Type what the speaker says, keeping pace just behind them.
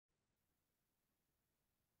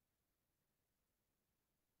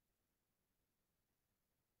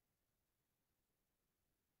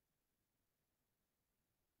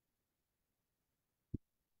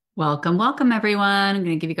Welcome, welcome everyone. I'm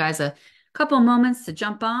going to give you guys a couple moments to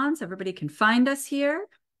jump on so everybody can find us here.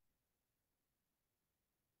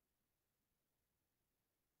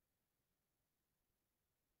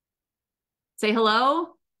 Say hello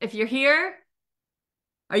if you're here.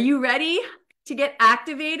 Are you ready to get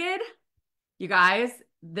activated? You guys,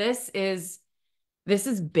 this is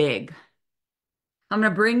big. I'm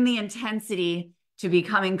going to bring the intensity to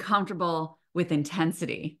becoming comfortable with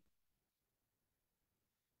intensity.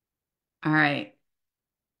 All right.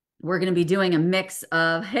 We're going to be doing a mix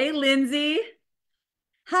of, hey, Lindsay.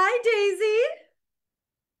 Hi, Daisy.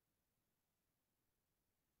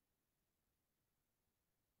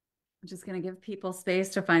 I'm just going to give people space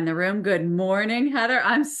to find the room. Good morning, Heather.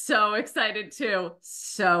 I'm so excited too.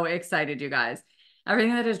 So excited, you guys.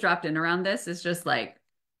 Everything that has dropped in around this is just like,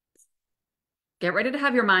 get ready to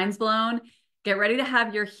have your minds blown. Get ready to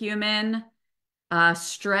have your human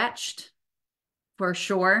stretched for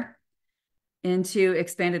sure into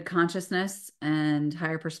expanded consciousness and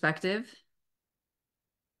higher perspective.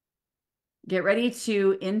 Get ready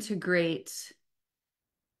to integrate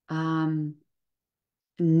um,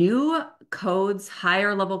 new codes,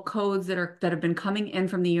 higher level codes that have been coming in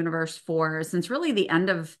from the universe for since really the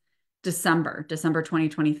end of December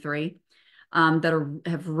 2023,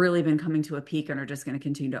 have really been coming to a peak and are just going to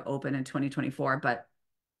continue to open in 2024. But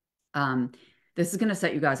um, this is going to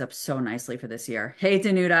set you guys up so nicely for this year. Hey,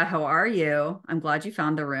 Danuta, how are you? I'm glad you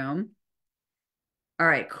found the room. All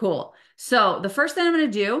right, cool. So the first thing I'm going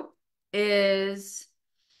to do is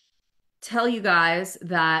tell you guys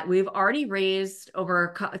that we've already raised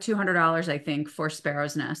over $200, I think, for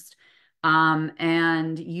Sparrow's Nest.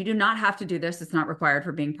 And you do not have to do this. It's not required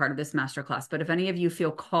for being part of this masterclass. But if any of you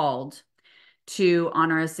feel called to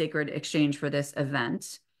honor a sacred exchange for this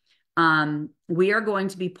event, we are going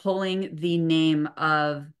to be pulling the name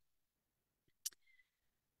of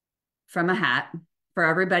from a hat for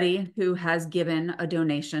everybody who has given a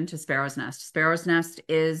donation to Sparrow's Nest. Sparrow's Nest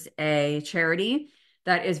is a charity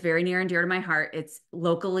that is very near and dear to my heart. It's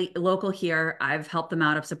local here. I've helped them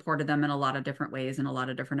out. I've supported them in a lot of different ways in a lot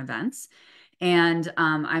of different events. And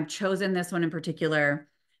I've chosen this one in particular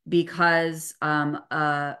because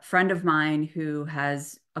a friend of mine who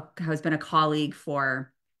has been a colleague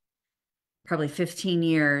for probably 15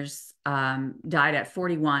 years, died at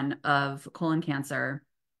 41 of colon cancer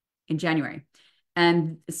in January.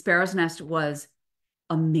 And Sparrow's Nest was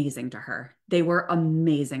amazing to her. They were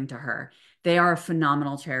amazing to her. They are a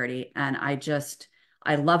phenomenal charity. And I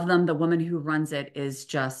love them. The woman who runs it is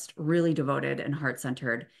just really devoted and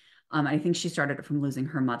heart-centered. I think she started it from losing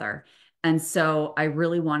her mother. And so I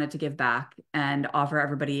really wanted to give back and offer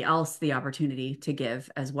everybody else the opportunity to give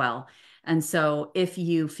as well. And so if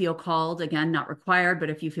you feel called, again, not required,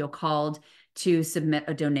 but if you feel called to submit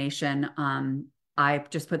a donation, I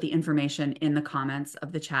just put the information in the comments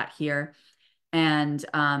of the chat here. And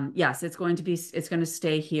yes, it's going to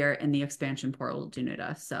stay here in the expansion portal,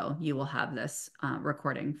 Danuta. So you will have this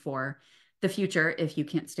recording for the future if you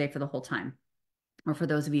can't stay for the whole time, or for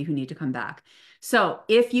those of you who need to come back. So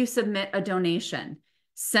if you submit a donation,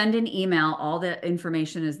 send an email. All the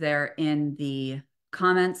information is there in the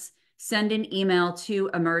comments. Send an email to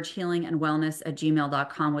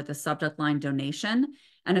emergehealingandwellness@gmail.com with the subject line donation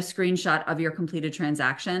and a screenshot of your completed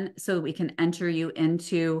transaction so that we can enter you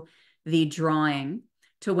into the drawing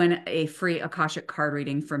to win a free Akashic card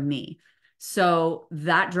reading from me. So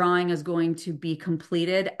that drawing is going to be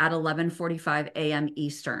completed at 11:45 a.m.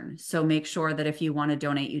 Eastern. So make sure that if you want to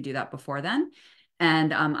donate, you do that before then.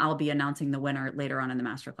 And I'll be announcing the winner later on in the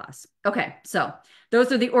masterclass. Okay, so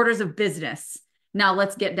those are the orders of business. Now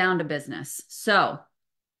let's get down to business. So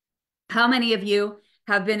how many of you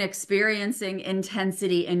have been experiencing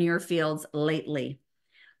intensity in your fields lately?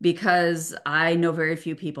 Because I know very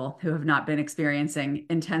few people who have not been experiencing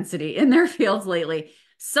intensity in their fields lately.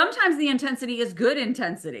 Sometimes the intensity is good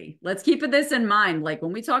intensity. Let's keep this in mind. Like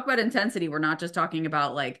when we talk about intensity, we're not just talking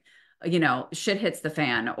about like, shit hits the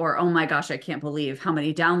fan or, oh my gosh, I can't believe how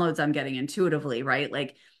many downloads I'm getting intuitively, right?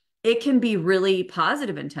 Like it can be really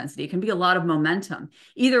positive intensity. It can be a lot of momentum.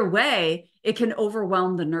 Either way, it can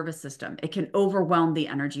overwhelm the nervous system. It can overwhelm the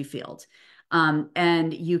energy field.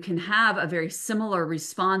 And you can have a very similar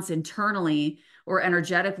response internally or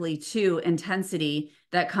energetically to intensity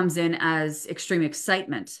that comes in as extreme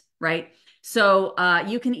excitement, right? So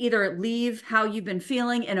you can either leave how you've been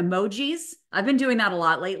feeling in emojis. I've been doing that a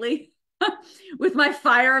lot lately with my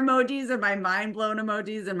fire emojis and my mind blown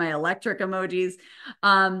emojis and my electric emojis.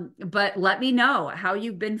 But let me know how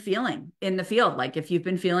you've been feeling in the field. Like if you've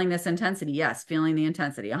been feeling this intensity, yes, feeling the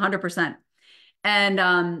intensity 100%. And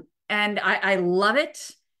I love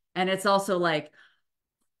it. And it's also like,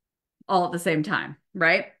 all at the same time,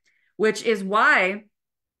 right? Which is why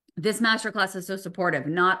this masterclass is so supportive,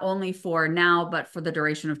 not only for now, but for the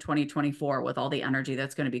duration of 2024 with all the energy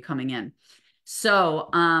that's going to be coming in. So,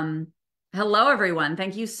 hello everyone.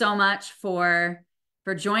 Thank you so much for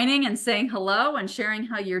joining and saying hello and sharing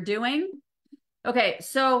how you're doing. Okay,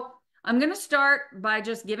 so I'm going to start by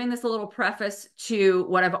just giving this a little preface to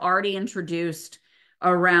what I've already introduced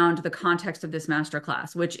around the context of this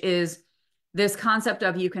masterclass, which is this concept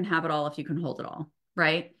of you can have it all if you can hold it all,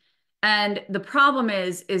 right? And the problem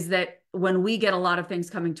is that when we get a lot of things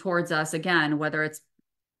coming towards us, again, whether it's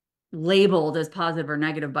labeled as positive or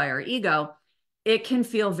negative by our ego, it can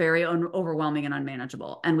feel very overwhelming and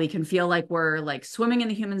unmanageable. And we can feel like we're like swimming in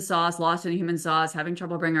the human sauce, lost in the human sauce, having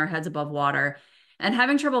trouble bringing our heads above water, and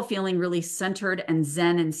having trouble feeling really centered and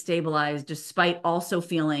zen and stabilized, despite also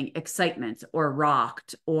feeling excitement or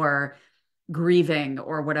rocked or grieving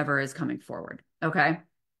or whatever is coming forward. Okay.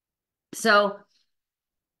 So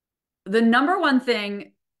the number one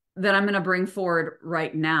thing that I'm going to bring forward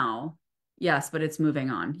right now, yes, but it's moving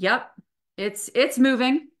on. Yep. It's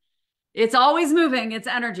moving. It's always moving. It's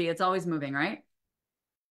energy. It's always moving, right?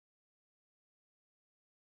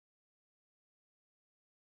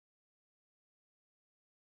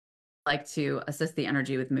 Like to assist the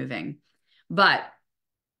energy with moving. But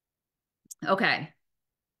okay.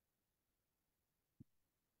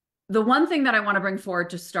 The one thing that I want to bring forward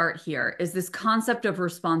to start here is this concept of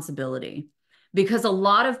responsibility, because a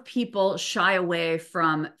lot of people shy away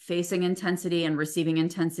from facing intensity and receiving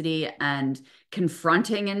intensity and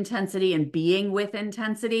confronting intensity and being with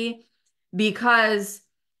intensity because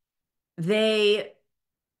they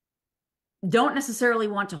don't necessarily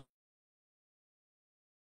want to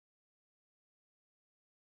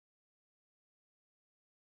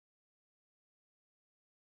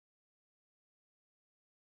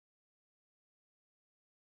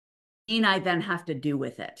mean I then have to do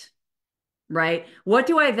with it, right? What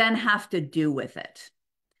do I then have to do with it?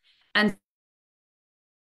 And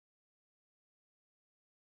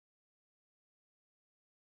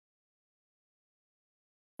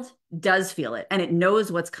does feel it and it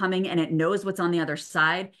knows what's coming and it knows what's on the other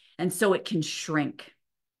side. And so it can shrink,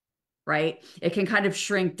 right? It can kind of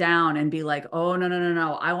shrink down and be like, oh, no, no, no,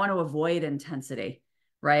 no. I want to avoid intensity,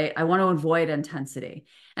 right? I want to avoid intensity.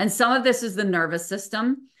 And some of this is the nervous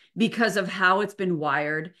system because of how it's been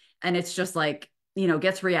wired. And it's just like,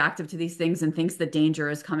 gets reactive to these things and thinks the danger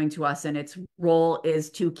is coming to us. And its role is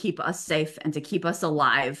to keep us safe and to keep us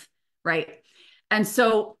alive, right? And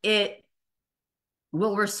so it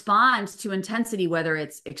will respond to intensity, whether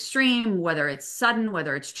it's extreme, whether it's sudden,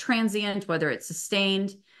 whether it's transient, whether it's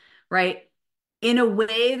sustained, right? In a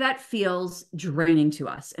way that feels draining to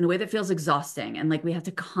us, in a way that feels exhausting. And like we have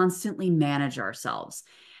to constantly manage ourselves.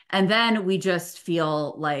 And then we just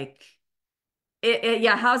feel like,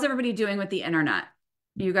 yeah, how's everybody doing with the internet?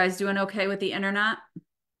 You guys doing okay with the internet?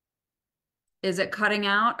 Is it cutting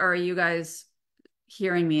out or are you guys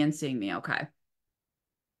hearing me and seeing me okay?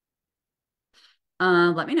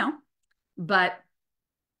 Let me know. But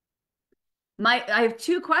I have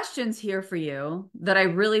two questions here for you that I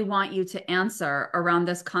really want you to answer around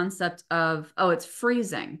this concept of, oh, it's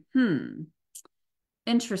freezing.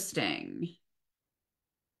 Interesting.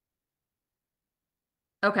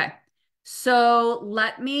 Okay. So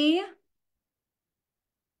let me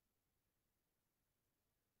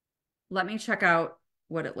check out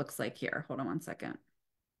what it looks like here. Hold on one second.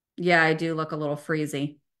 Yeah, I do look a little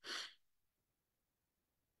freezy.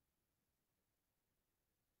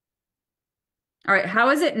 All right, how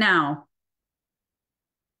is it now?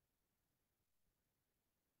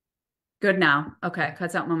 Good now. Okay,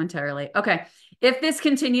 cuts out momentarily. Okay. If this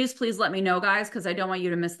continues, please let me know, guys, because I don't want you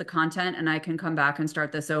to miss the content and I can come back and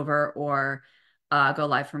start this over or go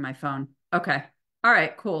live from my phone. Okay. All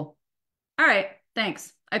right, cool. All right,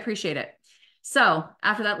 thanks. I appreciate it. So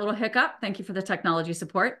after that little hiccup, thank you for the technology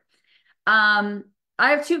support. I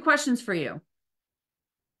have two questions for you.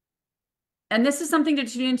 And this is something to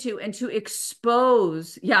tune into and to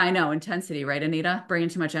expose. Yeah, I know, intensity, right, Anita? Bringing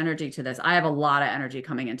too much energy to this. I have a lot of energy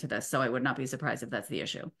coming into this, so I would not be surprised if that's the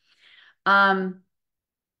issue. Um,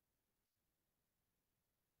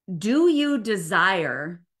 do you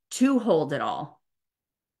desire to hold it all?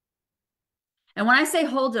 And when I say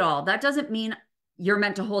hold it all, that doesn't mean you're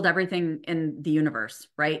meant to hold everything in the universe,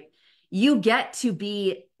 right? You get to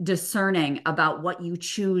be discerning about what you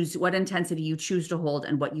choose, what intensity you choose to hold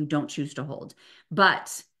and what you don't choose to hold.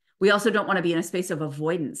 But we also don't want to be in a space of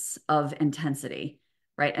avoidance of intensity,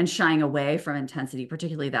 right? And shying away from intensity,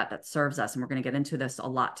 particularly that serves us. And we're going to get into this a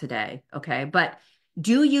lot today. Okay. But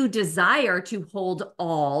do you desire to hold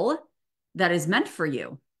all that is meant for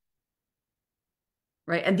you?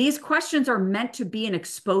 right? And these questions are meant to be an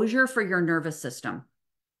exposure for your nervous system.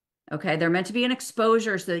 Okay. They're meant to be an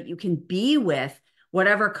exposure so that you can be with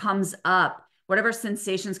whatever comes up, whatever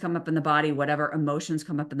sensations come up in the body, whatever emotions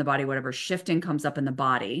come up in the body, whatever shifting comes up in the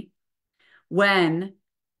body when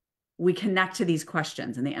we connect to these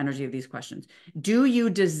questions and the energy of these questions. Do you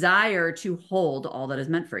desire to hold all that is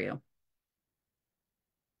meant for you?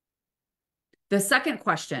 The second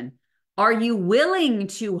question, are you willing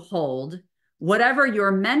to hold whatever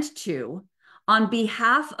you're meant to on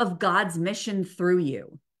behalf of God's mission through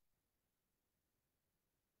you?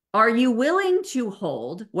 Are you willing to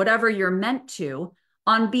hold whatever you're meant to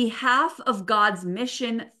on behalf of God's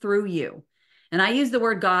mission through you? And I use the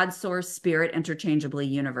word God, source, spirit interchangeably,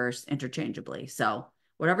 universe interchangeably. So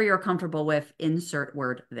whatever you're comfortable with, insert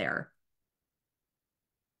word there.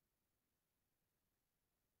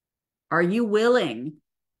 Are you willing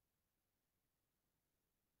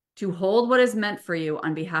to hold what is meant for you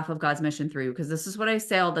on behalf of God's mission through you? Because this is what I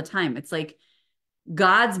say all the time. It's like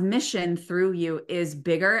God's mission through you is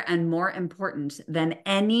bigger and more important than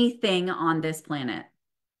anything on this planet.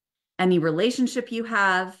 Any relationship you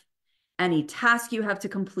have, any task you have to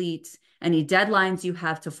complete, any deadlines you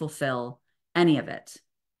have to fulfill, any of it.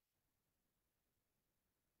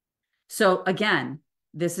 So again,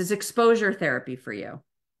 this is exposure therapy for you.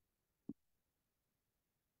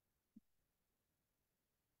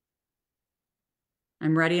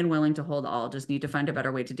 I'm ready and willing to hold all, just need to find a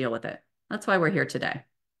better way to deal with it. That's why we're here today.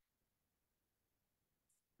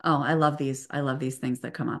 Oh, I love these. I love these things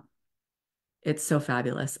that come up. It's so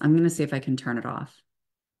fabulous. I'm going to see if I can turn it off.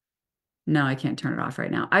 No, I can't turn it off right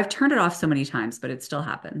now. I've turned it off so many times, but it still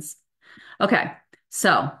happens. Okay.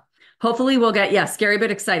 So hopefully we'll get, yeah, scary but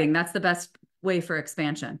exciting. That's the best way for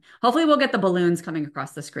expansion. Hopefully we'll get the balloons coming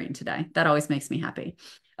across the screen today. That always makes me happy.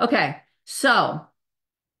 Okay. So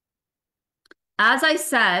as I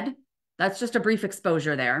said, that's just a brief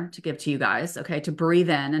exposure there to give to you guys, okay, to breathe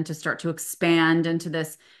in and to start to expand into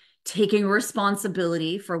this taking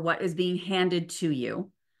responsibility for what is being handed to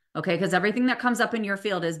you, okay, because everything that comes up in your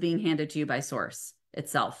field is being handed to you by source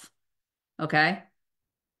itself, okay?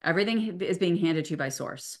 Everything is being handed to you by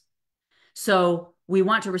source. So we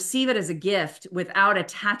want to receive it as a gift without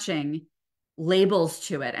attaching labels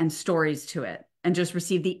to it and stories to it, and just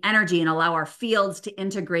receive the energy and allow our fields to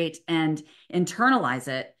integrate and internalize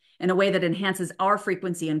it in a way that enhances our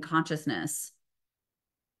frequency and consciousness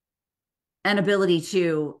and ability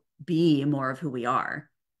to be more of who we are,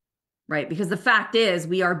 right? Because the fact is,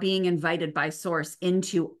 we are being invited by source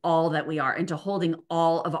into all that we are, into holding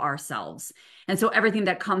all of ourselves. And so everything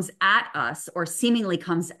that comes at us or seemingly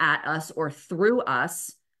comes at us or through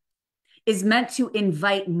us is meant to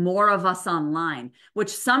invite more of us online,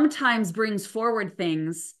 which sometimes brings forward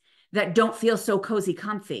things that don't feel so cozy,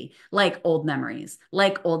 comfy, like old memories,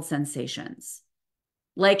 like old sensations,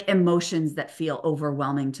 like emotions that feel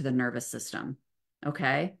overwhelming to the nervous system.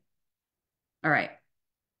 Okay. All right.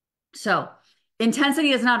 So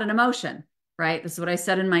intensity is not an emotion, right? This is what I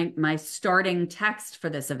said in my starting text for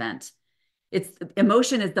this event.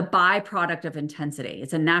 Emotion is the byproduct of intensity.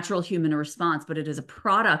 It's a natural human response, but it is a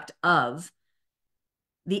product of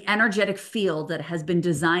the energetic field that has been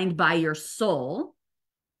designed by your soul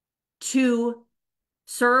to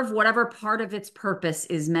serve whatever part of its purpose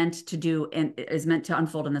is meant to do and is meant to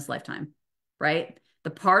unfold in this lifetime, right? The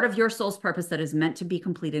part of your soul's purpose that is meant to be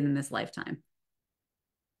completed in this lifetime.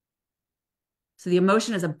 So the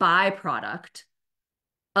emotion is a byproduct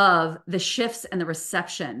of the shifts and the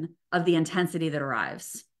reception of the intensity that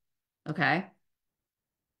arrives. Okay.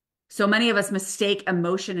 So many of us mistake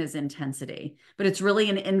emotion as intensity, but it's really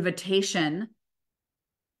an invitation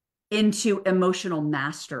into emotional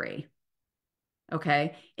mastery.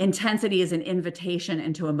 Okay. Intensity is an invitation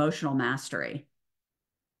into emotional mastery.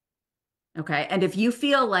 Okay. And if you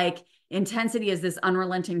feel like intensity is this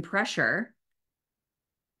unrelenting pressure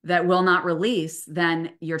that will not release,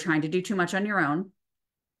 then you're trying to do too much on your own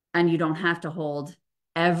and you don't have to hold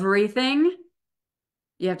everything.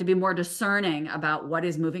 You have to be more discerning about what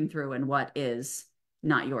is moving through and what is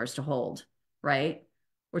not yours to hold, right?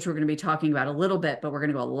 Which we're going to be talking about a little bit, but we're going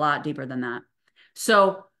to go a lot deeper than that.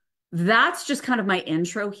 So that's just kind of my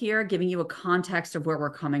intro here, giving you a context of where we're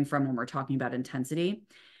coming from when we're talking about intensity.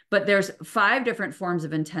 But there's 5 different forms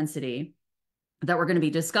of intensity that we're going to be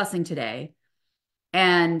discussing today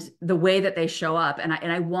and the way that they show up. And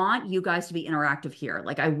I want you guys to be interactive here.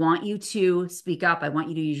 Like I want you to speak up. I want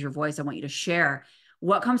you to use your voice. I want you to share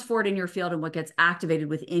what comes forward in your field and what gets activated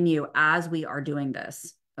within you as we are doing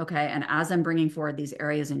this. Okay. And as I'm bringing forward these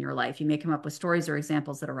areas in your life, you may come up with stories or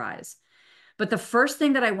examples that arise. But the first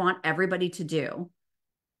thing that I want everybody to do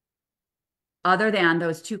other than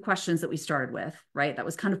those two questions that we started with, right? That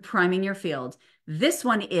was kind of priming your field. This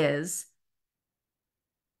one is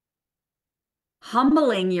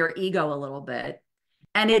humbling your ego a little bit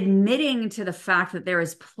and admitting to the fact that there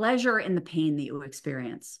is pleasure in the pain that you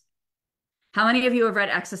experience. How many of you have read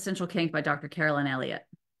Existential Kink by Dr. Carolyn Elliott?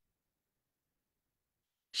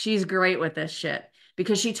 She's great with this shit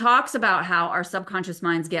because she talks about how our subconscious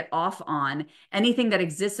minds get off on anything that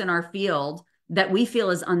exists in our field that we feel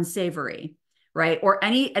is unsavory, right? Or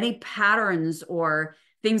any patterns or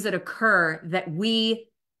things that occur that we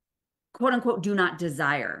quote unquote do not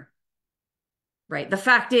desire, right? The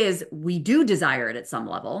fact is we do desire it at some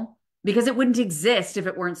level because it wouldn't exist if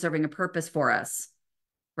it weren't serving a purpose for us,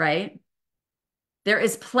 right? There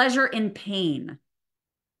is pleasure in pain.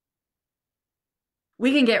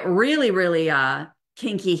 We can get really, really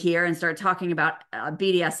kinky here and start talking about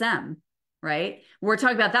BDSM, right? We're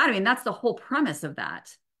talking about that. I mean, that's the whole premise of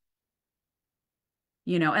that,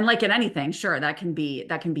 you know. And like in anything, sure, that can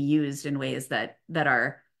be used in ways that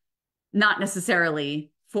are not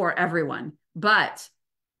necessarily for everyone. But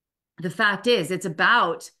the fact is, it's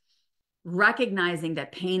about recognizing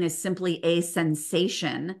that pain is simply a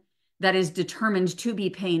sensation that is determined to be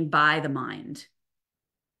pain by the mind,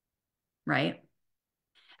 right?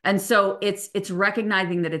 And so it's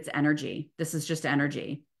recognizing that it's energy. This is just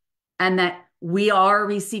energy, and that we are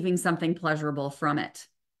receiving something pleasurable from it.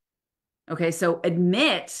 Okay, so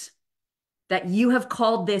admit that you have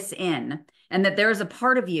called this in and that there's a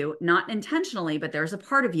part of you, not intentionally, but there's a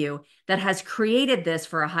part of you that has created this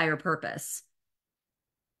for a higher purpose.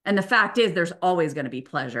 And the fact is, there's always going to be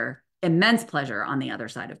pleasure, immense pleasure on the other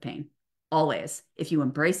side of pain, always, if you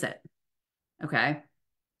embrace it. Okay.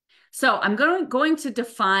 So I'm going to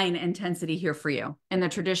define intensity here for you in the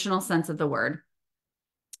traditional sense of the word.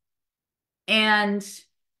 And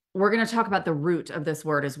we're going to talk about the root of this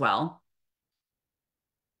word as well.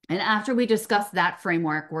 And after we discuss that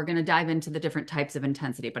framework, we're going to dive into the different types of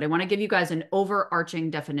intensity. But I want to give you guys an overarching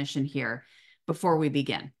definition here before we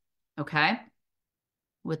begin, okay?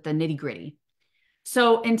 With the nitty-gritty.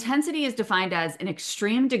 So intensity is defined as an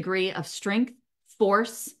extreme degree of strength,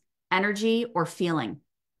 force, energy, or feeling.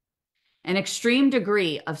 An extreme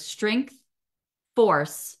degree of strength,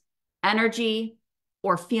 force, energy,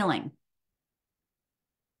 or feeling.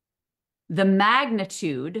 The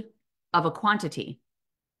magnitude of a quantity,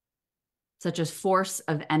 such as force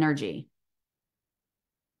of energy,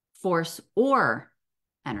 force or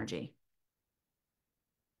energy.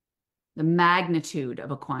 The magnitude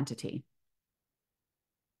of a quantity.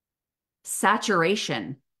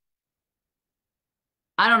 Saturation.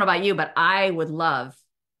 I don't know about you, but I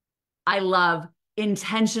love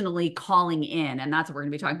intentionally calling in. And that's what we're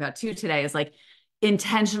going to be talking about too today, is like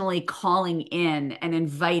intentionally calling in and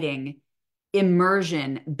inviting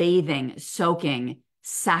immersion, bathing, soaking,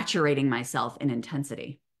 saturating myself in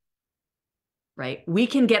intensity, right? We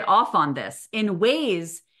can get off on this in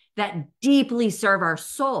ways that deeply serve our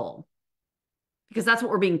soul because that's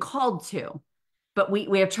what we're being called to. But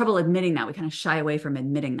we have trouble admitting that. We kind of shy away from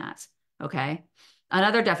admitting that, okay?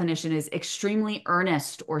 Another definition is extremely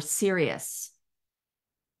earnest or serious.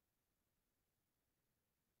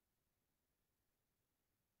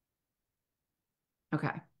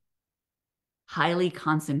 Okay. Highly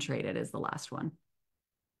concentrated is the last one.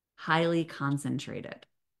 Highly concentrated.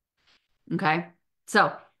 Okay.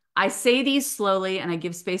 So I say these slowly and I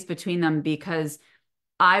give space between them because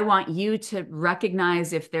I want you to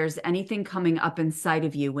recognize if there's anything coming up inside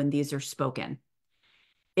of you when these are spoken.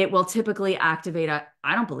 It will typically activate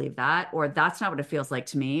I don't believe that, or that's not what it feels like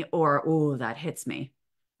to me, or, oh, that hits me,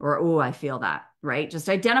 or, oh, I feel that, right? Just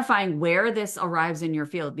identifying where this arrives in your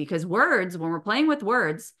field, because words, when we're playing with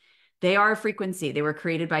words, they are a frequency. They were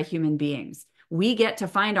created by human beings. We get to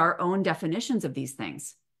find our own definitions of these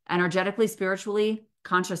things, energetically, spiritually,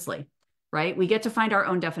 consciously, right? We get to find our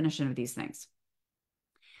own definition of these things.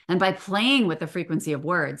 And by playing with the frequency of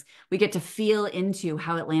words, we get to feel into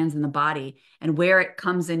how it lands in the body and where it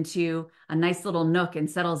comes into a nice little nook and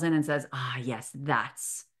settles in and says, ah, yes,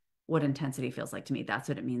 that's what intensity feels like to me. That's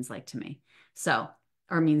what it means like to me. So,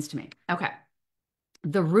 or means to me. Okay.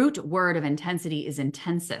 The root word of intensity is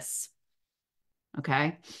intensis.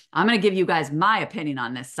 Okay. I'm going to give you guys my opinion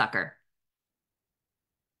on this sucker.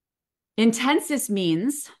 Intensis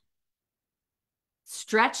means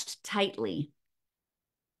stretched tightly,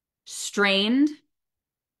 strained,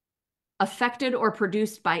 affected or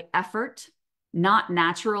produced by effort, not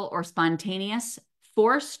natural or spontaneous,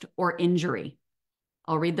 forced or injury.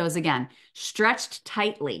 I'll read those again. Stretched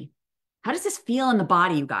tightly. How does this feel in the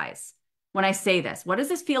body, you guys? When I say this, what does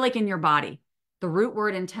this feel like in your body? The root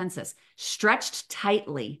word intensis. Stretched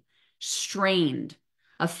tightly, strained,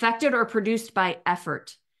 affected or produced by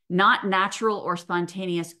effort, not natural or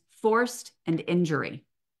spontaneous, forced, and injury.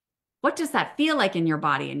 What does that feel like in your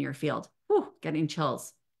body, in your field? Whew, getting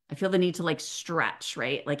chills. I feel the need to like stretch,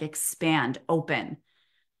 right? Like expand, open,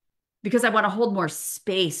 because I want to hold more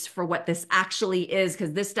space for what this actually is,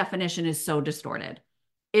 because this definition is so distorted.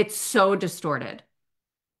 It's so distorted.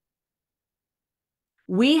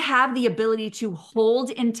 We have the ability to hold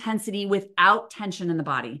intensity without tension in the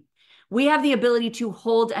body. We have the ability to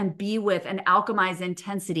hold and be with and alchemize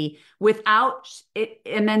intensity without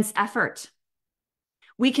immense effort.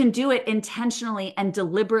 We can do it intentionally and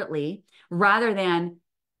deliberately rather than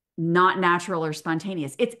not natural or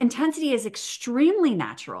spontaneous. Its intensity is extremely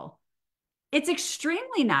natural. It's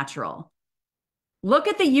extremely natural. Look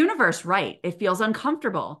at the universe, right? It feels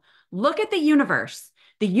uncomfortable. Look at the universe.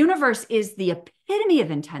 The universe is the epitome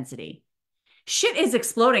of intensity. Shit is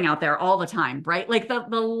exploding out there all the time, right? Like the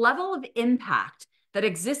level of impact that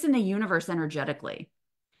exists in the universe energetically.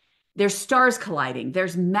 There's stars colliding.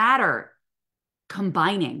 There's matter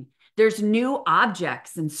combining. There's new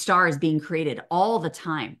objects and stars being created all the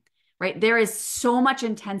time, right? There is so much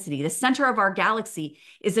intensity. The center of our galaxy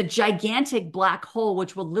is a gigantic black hole,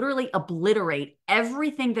 which will literally obliterate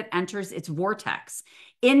everything that enters its vortex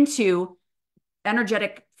into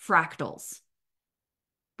energetic fractals,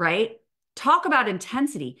 right? Talk about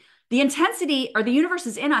intensity. The intensity or the universe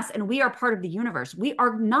is in us and we are part of the universe. We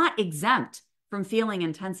are not exempt from feeling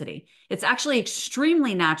intensity. It's actually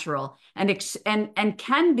extremely natural and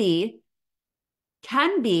can be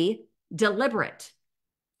deliberate,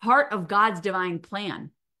 part of God's divine plan,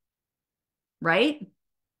 right?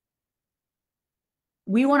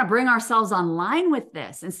 We want to bring ourselves online with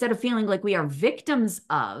this instead of feeling like we are victims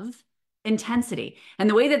of intensity. And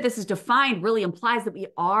the way that this is defined really implies that we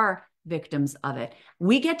are victims of it.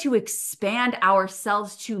 We get to expand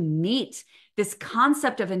ourselves to meet this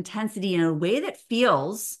concept of intensity in a way that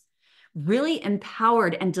feels really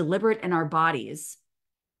empowered and deliberate in our bodies.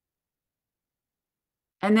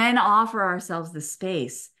 And then offer ourselves the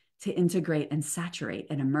space to integrate and saturate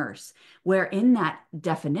and immerse, where in that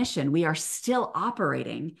definition, we are still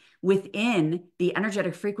operating within the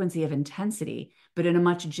energetic frequency of intensity, but in a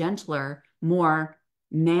much gentler, more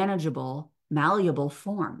manageable, malleable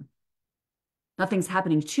form. Nothing's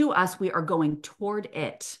happening to us. We are going toward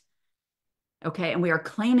it. Okay. And we are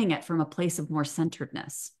claiming it from a place of more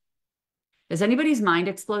centeredness. Is anybody's mind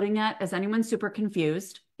exploding yet? Is anyone super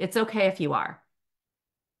confused? It's okay if you are.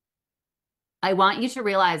 I want you to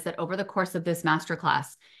realize that over the course of this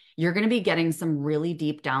masterclass, you're going to be getting some really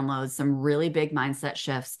deep downloads, some really big mindset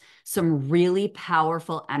shifts, some really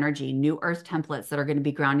powerful energy, new earth templates that are going to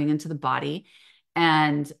be grounding into the body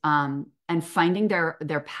and finding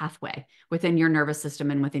their pathway within your nervous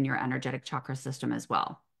system and within your energetic chakra system as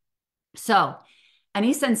well. So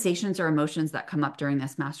any sensations or emotions that come up during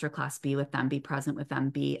this masterclass, be with them, be present with them,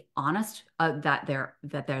 be honest that they're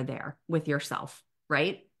there with yourself,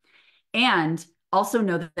 right? And also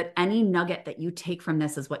know that any nugget that you take from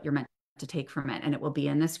this is what you're meant to take from it. And it will be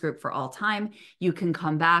in this group for all time. You can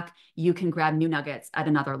come back, you can grab new nuggets at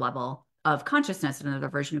another level of consciousness, another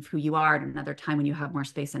version of who you are at another time when you have more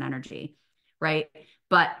space and energy, right?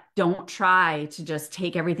 But don't try to just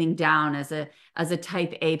take everything down as a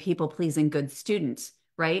type A people-pleasing good student,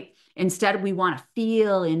 right? Instead, we want to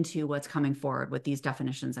feel into what's coming forward with these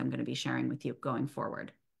definitions I'm going to be sharing with you going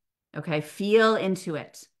forward. Okay, feel into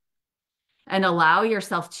it. And allow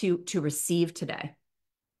yourself to receive today,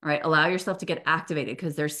 all right? Allow yourself to get activated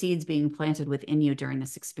because there's seeds being planted within you during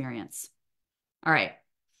this experience. All right.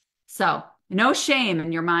 So no shame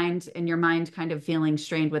in your mind kind of feeling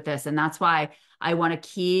strained with this. And that's why I want to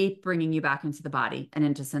keep bringing you back into the body and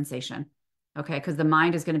into sensation. Okay. Because the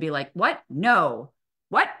mind is going to be like, what? No.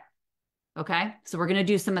 What? Okay. So we're going to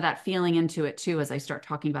do some of that feeling into it too, as I start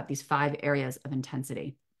talking about these 5 areas of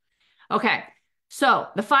intensity. Okay. So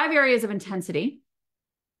the 5 areas of intensity,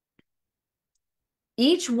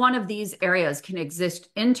 each one of these areas can exist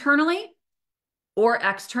internally or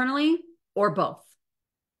externally or both.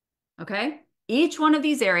 Okay. Each one of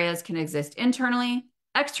these areas can exist internally,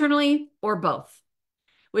 externally, or both,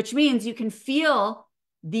 which means you can feel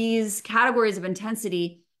these categories of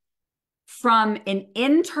intensity from an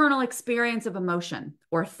internal experience of emotion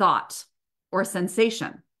or thought or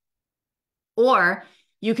sensation, or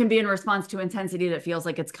you can be in response to intensity that feels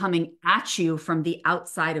like it's coming at you from the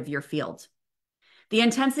outside of your field. The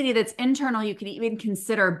intensity that's internal, you can even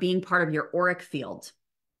consider being part of your auric field,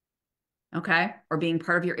 okay? Or being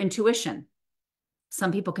part of your intuition.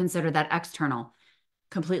 Some people consider that external,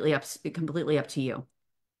 completely up to you,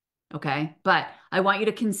 okay? But I want you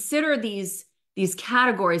to consider these these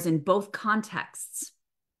categories in both contexts.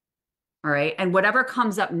 All right. And whatever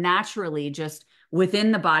comes up naturally, just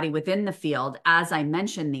within the body, within the field, as I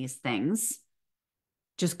mention these things,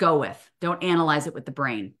 just go with. Don't analyze it with the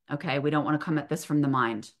brain. Okay. We don't want to come at this from the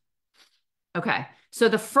mind. Okay. So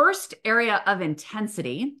the first area of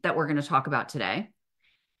intensity that we're going to talk about today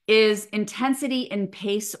is intensity in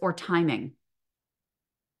pace or timing.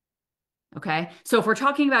 Okay. So if we're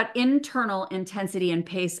talking about internal intensity and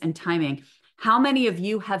pace and timing, how many of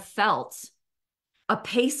you have felt a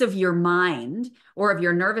pace of your mind or of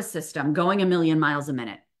your nervous system going a million miles a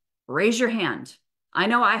minute? Raise your hand. I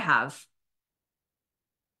know I have.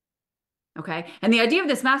 Okay. And the idea of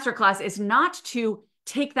this masterclass is not to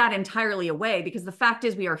take that entirely away, because the fact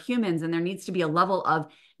is we are humans and there needs to be a level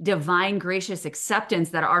of divine gracious acceptance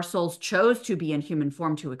that our souls chose to be in human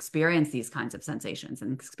form to experience these kinds of sensations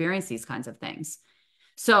and experience these kinds of things.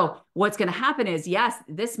 So what's going to happen is, yes,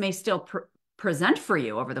 this may still present for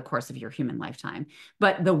you over the course of your human lifetime,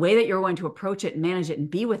 but the way that you're going to approach it and manage it and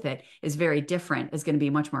be with it is very different, is going to be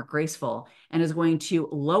much more graceful, and is going to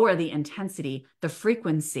lower the intensity, the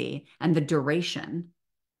frequency, and the duration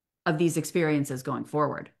of these experiences going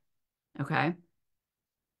forward. Okay.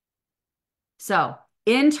 So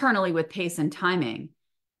internally with pace and timing,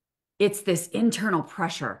 it's this internal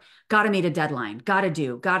pressure. Got to meet a deadline. Got to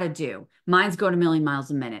do. Mine's going a million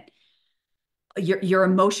miles a minute. Your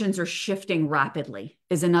emotions are shifting rapidly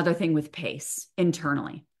is another thing with pace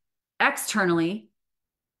internally. Externally,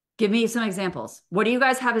 give me some examples. What do you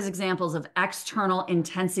guys have as examples of external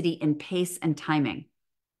intensity in pace and timing?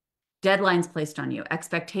 Deadlines placed on you,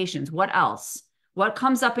 expectations. What else? What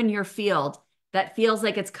comes up in your field that feels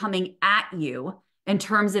like it's coming at you in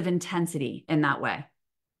terms of intensity in that way?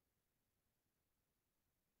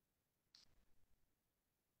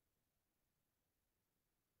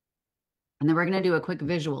 And then we're going to do a quick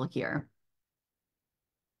visual here,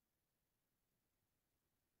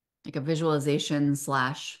 like a visualization /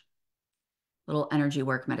 little energy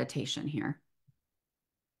work meditation here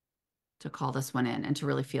to call this one in and to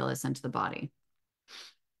really feel this into the body.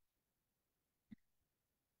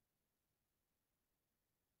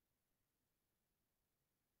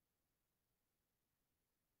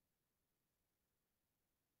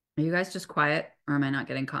 Are you guys just quiet, or am I not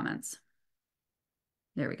getting comments?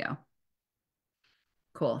 There we go.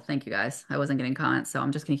 Cool. Thank you guys. I wasn't getting comments, so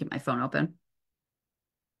I'm just going to keep my phone open.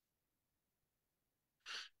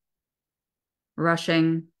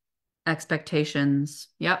 Rushing, expectations.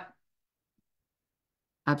 Yep.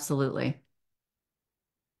 Absolutely.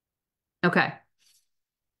 Okay.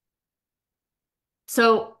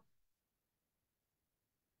 So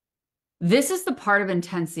this is the part of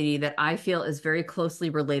intensity that I feel is very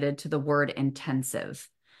closely related to the word intensive.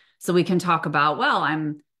 So we can talk about, well,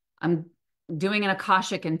 I'm doing an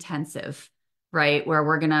Akashic intensive, right? Where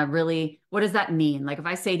we're going to really, what does that mean? Like if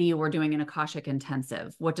I say to you, we're doing an Akashic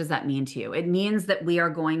intensive, what does that mean to you? It means that we are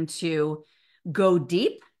going to go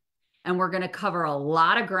deep and we're going to cover a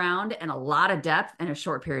lot of ground and a lot of depth in a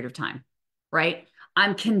short period of time, right?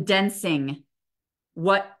 I'm condensing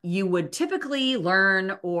what you would typically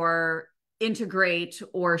learn or integrate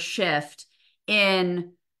or shift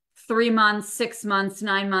in 3 months, 6 months,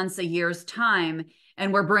 9 months, a year's time.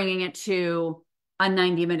 And we're bringing it to a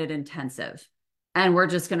 90-minute intensive. And we're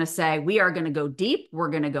just going to say, we are going to go deep. We're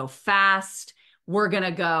going to go fast. We're going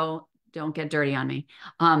to go, don't get dirty on me.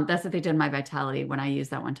 That's what they did in my Vitality when I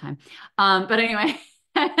used that one time. But anyway,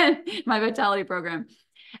 my Vitality program.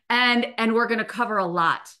 And we're going to cover a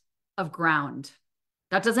lot of ground.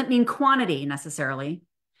 That doesn't mean quantity necessarily,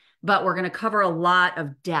 but we're going to cover a lot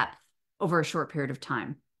of depth over a short period of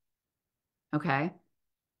time. Okay.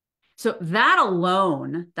 So that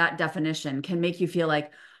alone, that definition can make you feel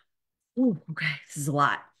like, oh, okay, this is a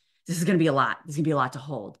lot. This is going to be a lot. This is going to be a lot to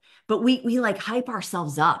hold. But we like hype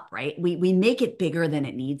ourselves up, right? We make it bigger than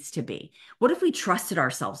it needs to be. What if we trusted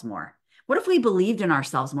ourselves more? What if we believed in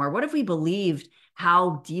ourselves more? What if we believed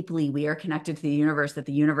how deeply we are connected to the universe, that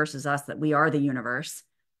the universe is us, that we are the universe,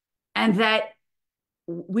 and that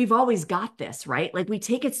we've always got this, right? Like we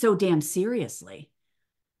take it so damn seriously.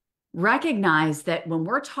 Recognize that when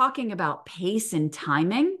we're talking about pace and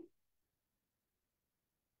timing,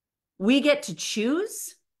 we get to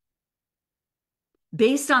choose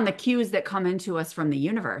based on the cues that come into us from the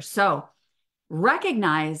universe. So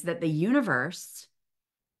recognize that the universe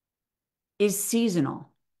is seasonal.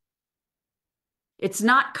 It's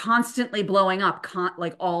not constantly blowing up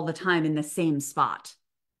like all the time in the same spot,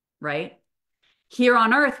 right? Here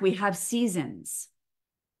on Earth, we have seasons,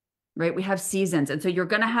 right? We have seasons. And so you're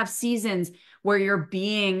going to have seasons where you're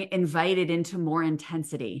being invited into more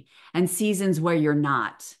intensity and seasons where you're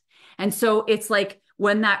not. And so it's like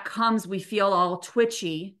when that comes, we feel all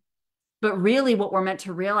twitchy, but really what we're meant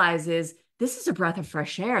to realize is this is a breath of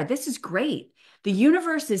fresh air. This is great. The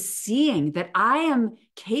universe is seeing that I am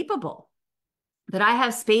capable, that I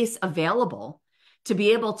have space available to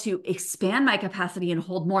be able to expand my capacity and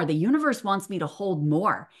hold more. The universe wants me to hold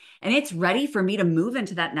more, and it's ready for me to move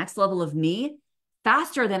into that next level of me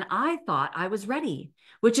faster than I thought I was ready,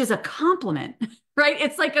 which is a compliment, right?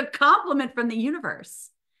 It's like a compliment from the universe.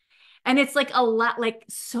 And it's like a lot, like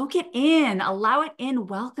soak it in, allow it in,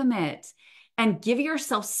 welcome it, and give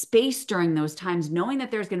yourself space during those times, knowing that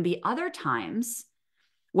there's going to be other times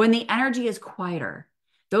when the energy is quieter.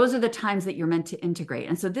 Those are the times that you're meant to integrate.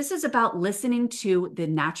 And so this is about listening to the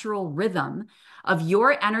natural rhythm of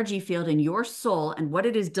your energy field and your soul and what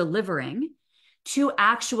it is delivering to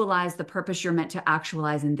actualize the purpose you're meant to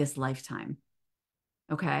actualize in this lifetime.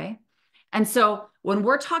 Okay. And so when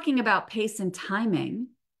we're talking about pace and timing,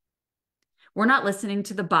 we're not listening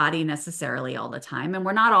to the body necessarily all the time. And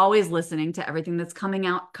we're not always listening to everything that's coming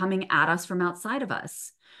at us from outside of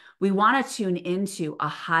us. We want to tune into a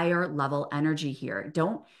higher level energy here.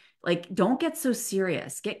 Don't get so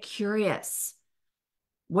serious. Get curious.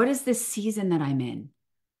 What is this season that I'm in?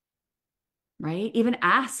 Right? Even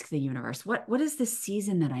ask the universe, what is this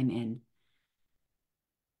season that I'm in?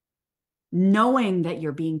 Knowing that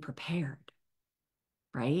you're being prepared,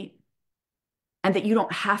 right? And that you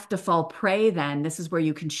don't have to fall prey then. This is where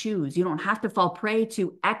you can choose. You don't have to fall prey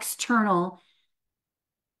to external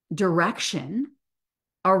direction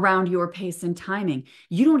around your pace and timing.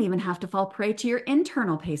 You don't even have to fall prey to your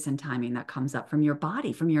internal pace and timing that comes up from your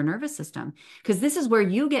body, from your nervous system, because this is where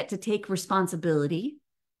you get to take responsibility.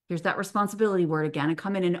 Here's that responsibility word again, and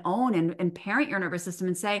come in and own and parent your nervous system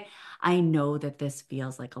and say, I know that this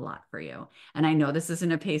feels like a lot for you. And I know this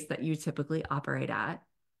isn't a pace that you typically operate at,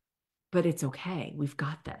 but it's okay. We've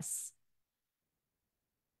got this.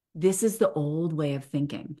 This is the old way of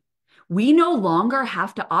thinking. We no longer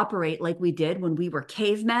have to operate like we did when we were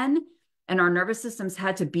cavemen and our nervous systems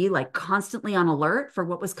had to be like constantly on alert for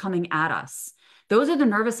what was coming at us. Those are the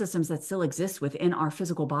nervous systems that still exist within our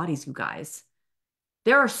physical bodies, you guys.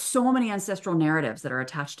 There are so many ancestral narratives that are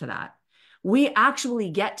attached to that. We actually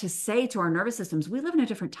get to say to our nervous systems, we live in a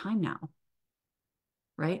different time now,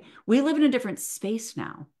 right? We live in a different space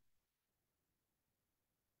now.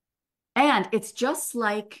 And it's just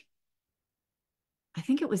like, I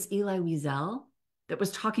think it was Elie Wiesel that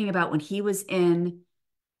was talking about when he was in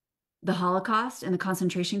the Holocaust in the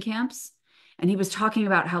concentration camps. And he was talking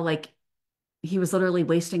about how like he was literally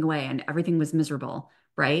wasting away and everything was miserable,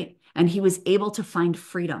 right? And he was able to find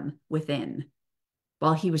freedom within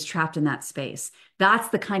while he was trapped in that space. That's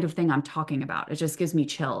the kind of thing I'm talking about. It just gives me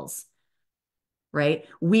chills, right?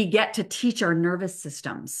 We get to teach our nervous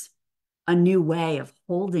systems a new way of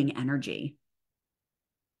holding energy.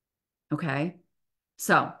 Okay.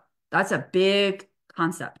 So that's a big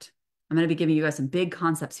concept. I'm going to be giving you guys some big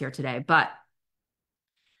concepts here today. But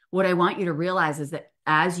what I want you to realize is that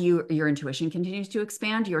as your intuition continues to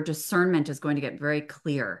expand, your discernment is going to get very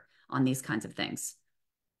clear on these kinds of things,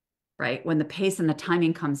 right? When the pace and the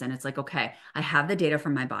timing comes in, it's like, okay, I have the data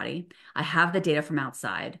from my body. I have the data from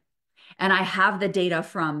outside, and I have the data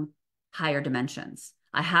from higher dimensions.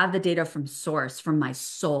 I have the data from source, from my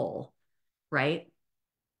soul, right?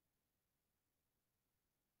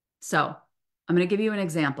 So I'm going to give you an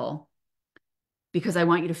example because I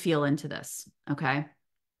want you to feel into this, okay?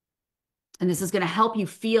 And this is going to help you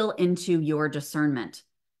feel into your discernment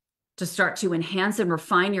to start to enhance and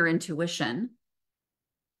refine your intuition,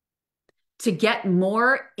 to get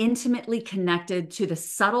more intimately connected to the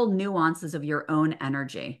subtle nuances of your own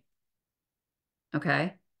energy,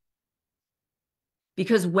 okay?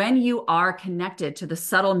 Because when you are connected to the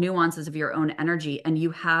subtle nuances of your own energy and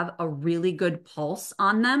you have a really good pulse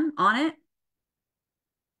on it.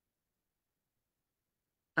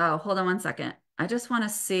 Oh, hold on one second. I just want to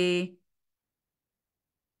see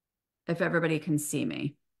if everybody can see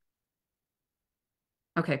me.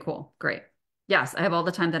 Okay, cool. Great. Yes, I have all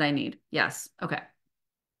the time that I need. Yes. Okay.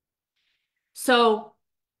 So,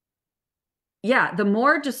 yeah, the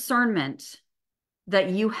more discernment that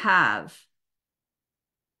you have,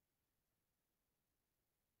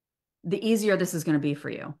 the easier this is going to be for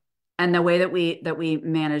you. And the way that we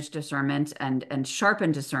manage discernment and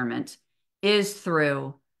sharpen discernment is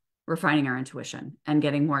through refining our intuition and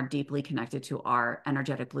getting more deeply connected to our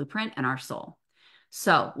energetic blueprint and our soul.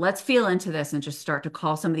 So let's feel into this and just start to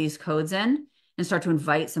call some of these codes in and start to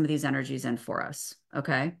invite some of these energies in for us.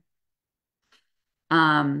 Okay.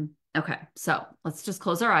 Okay. So let's just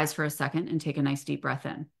close our eyes for a second and take a nice deep breath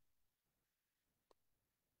in. Take a nice deep breath in.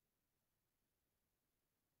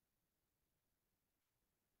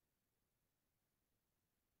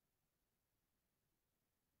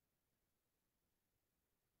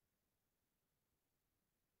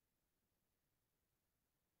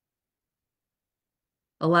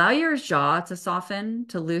 Allow your jaw to soften,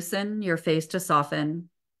 to loosen, your face to soften.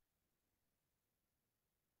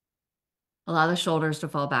 Allow the shoulders to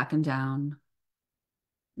fall back and down.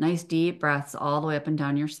 Nice deep breaths all the way up and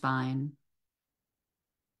down your spine.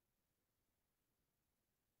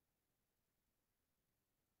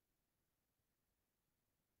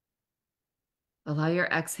 Allow your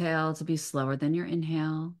exhale to be slower than your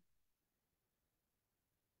inhale.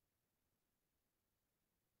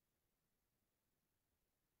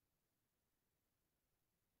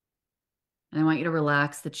 And I want you to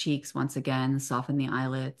relax the cheeks once again, soften the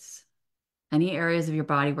eyelids. Any areas of your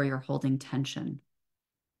body where you're holding tension.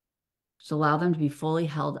 Just allow them to be fully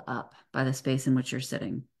held up by the space in which you're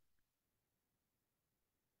sitting.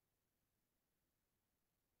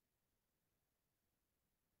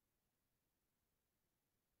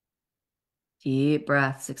 Deep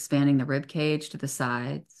breaths, expanding the rib cage to the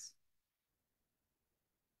sides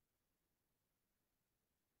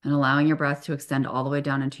and allowing your breath to extend all the way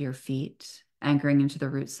down into your feet, anchoring into the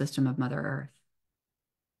root system of Mother Earth.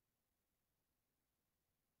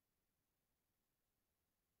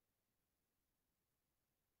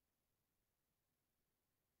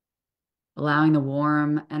 Allowing the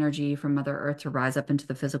warm energy from Mother Earth to rise up into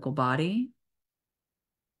the physical body,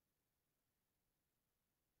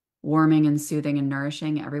 warming and soothing and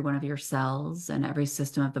nourishing every one of your cells and every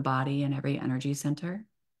system of the body and every energy center.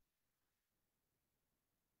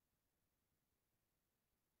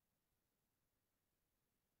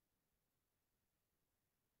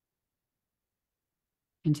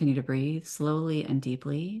 Continue to breathe slowly and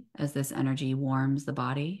deeply as this energy warms the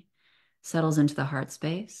body, settles into the heart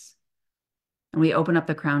space. And we open up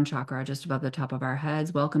the crown chakra just above the top of our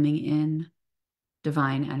heads, welcoming in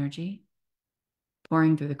divine energy,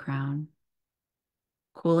 pouring through the crown,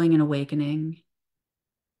 cooling and awakening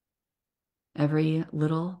every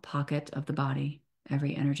little pocket of the body,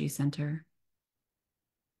 every energy center.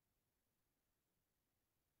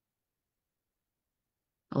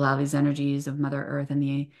 Allow these energies of Mother Earth and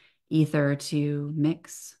the ether to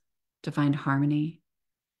mix, to find harmony,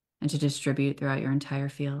 and to distribute throughout your entire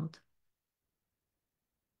field.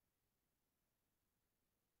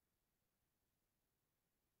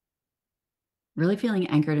 Really feeling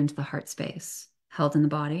anchored into the heart space, held in the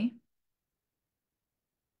body.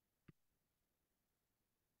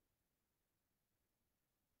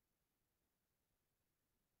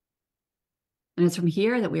 And it's from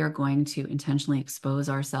here that we are going to intentionally expose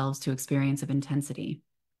ourselves to experience of intensity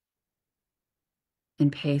in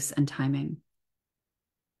pace and timing.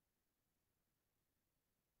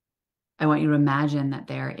 I want you to imagine that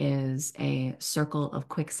there is a circle of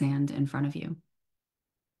quicksand in front of you.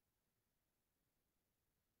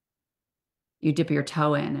 You dip your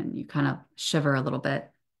toe in and you kind of shiver a little bit.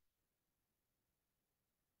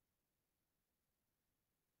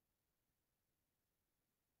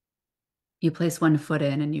 You place one foot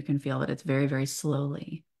in and you can feel that it's very, very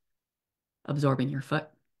slowly absorbing your foot.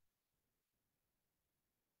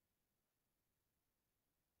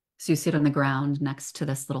 So you sit on the ground next to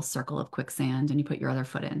this little circle of quicksand and you put your other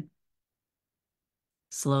foot in.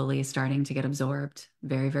 Slowly starting to get absorbed,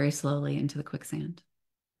 very, very slowly into the quicksand.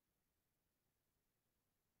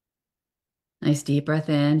 Nice deep breath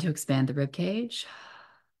in to expand the rib cage.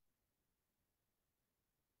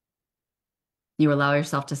 You allow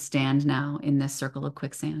yourself to stand now in this circle of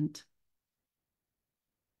quicksand.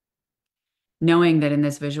 Knowing that in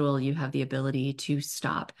this visual, you have the ability to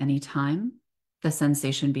stop anytime the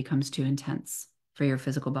sensation becomes too intense for your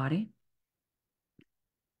physical body.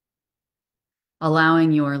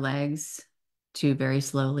 Allowing your legs to very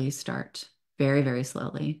slowly start, very, very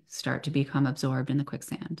slowly start to become absorbed in the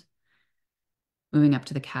quicksand. Moving up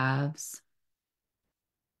to the calves.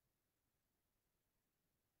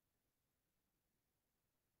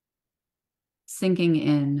 Sinking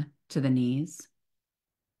in to the knees.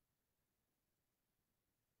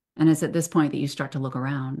 And it's at this point that you start to look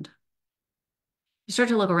around. You start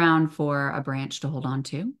to look around for a branch to hold on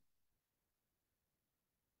to,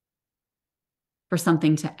 for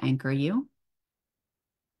something to anchor you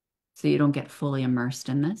so you don't get fully immersed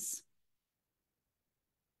in this,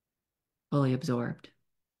 fully absorbed.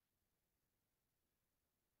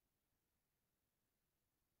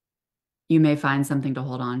 You may find something to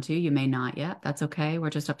hold on to. You may not yet. That's okay. We're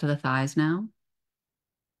just up to the thighs now.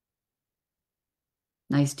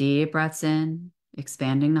 Nice deep breaths in,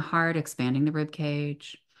 expanding the heart, expanding the rib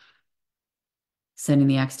cage. Sending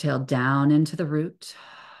the exhale down into the root,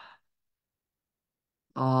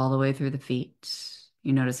 all the way through the feet.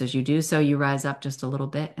 You notice as you do so, you rise up just a little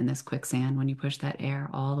bit in this quicksand when you push that air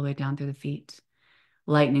all the way down through the feet,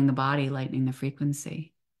 lightening the body, lightening the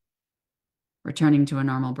frequency. Returning to a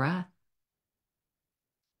normal breath,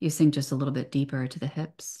 you sink just a little bit deeper to the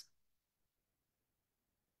hips,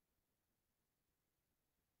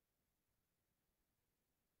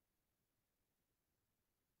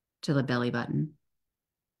 to the belly button,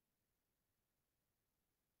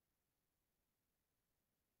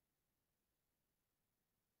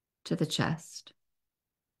 to the chest,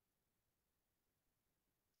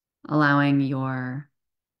 allowing your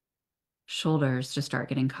shoulders to start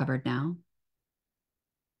getting covered now.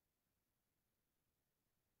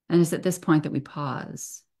 And it's at this point that we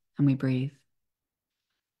pause and we breathe.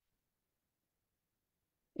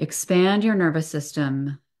 Expand your nervous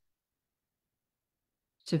system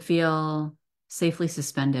to feel safely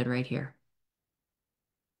suspended right here.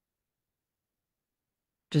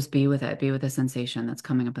 Just be with it. Be with the sensation that's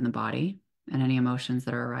coming up in the body and any emotions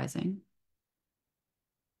that are arising.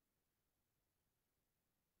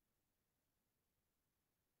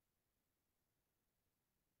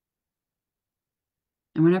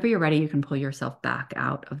 And whenever you're ready, you can pull yourself back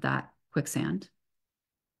out of that quicksand.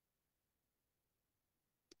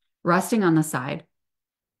 Resting on the side,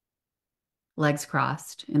 legs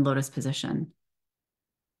crossed in lotus position,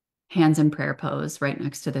 hands in prayer pose right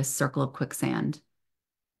next to this circle of quicksand,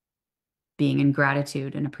 being in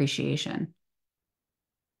gratitude and appreciation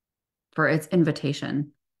for its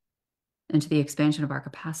invitation into the expansion of our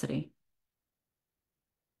capacity,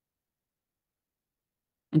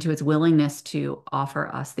 and to its willingness to offer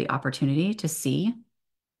us the opportunity to see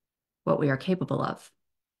what we are capable of,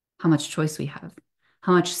 how much choice we have,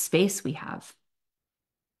 how much space we have.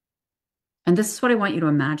 And this is what I want you to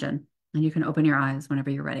imagine. And you can open your eyes whenever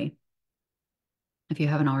you're ready, if you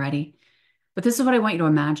haven't already. But this is what I want you to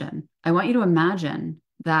imagine. I want you to imagine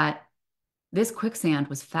that this quicksand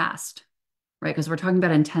was fast, right? Because we're talking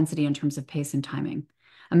about intensity in terms of pace and timing.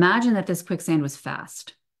 Imagine that this quicksand was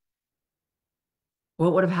fast.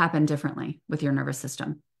 What would have happened differently with your nervous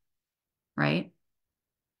system, right?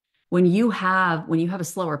 When you have a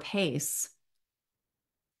slower pace,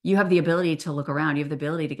 you have the ability to look around. You have the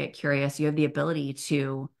ability to get curious. You have the ability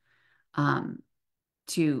um,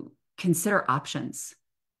 to consider options,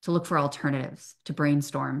 to look for alternatives, to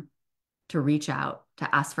brainstorm, to reach out,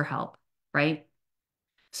 to ask for help, right?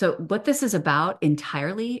 So what this is about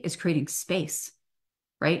entirely is creating space,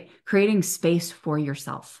 right? Creating space for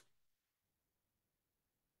yourself.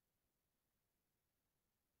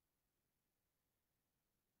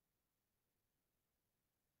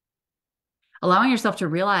 Allowing yourself to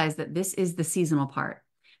realize that this is the seasonal part,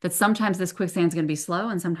 that sometimes this quicksand is going to be slow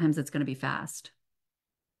and sometimes it's going to be fast,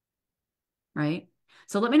 right?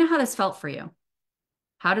 So let me know how this felt for you.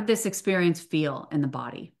 How did this experience feel in the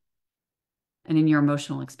body and in your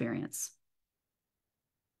emotional experience?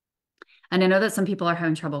 And I know that some people are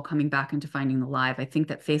having trouble coming back into finding the live. I think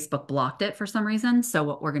that Facebook blocked it for some reason. So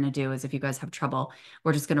what we're going to do is if you guys have trouble,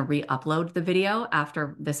 we're just going to re-upload the video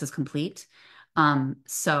after this is complete.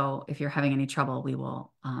 So if you're having any trouble,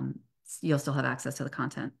 you'll still have access to the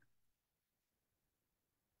content.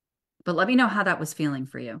 But let me know how that was feeling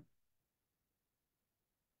for you.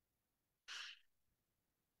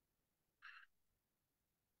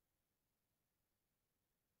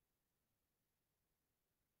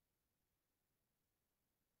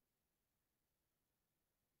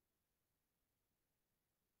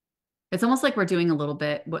 It's almost like we're doing a little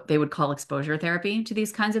bit what they would call exposure therapy to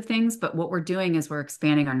these kinds of things. But what we're doing is we're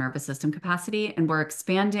expanding our nervous system capacity and we're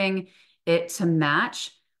expanding it to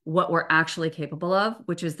match what we're actually capable of,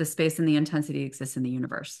 which is the space and the intensity that exists in the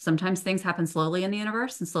universe. Sometimes things happen slowly in the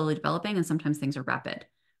universe and slowly developing, and sometimes things are rapid.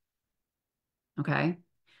 Okay.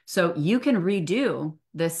 So you can redo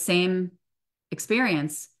this same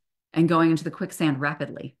experience and going into the quicksand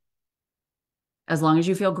rapidly. As long as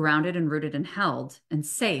you feel grounded and rooted and held and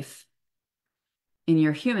safe in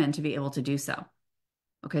your human to be able to do so.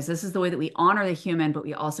 Okay, so this is the way that we honor the human, but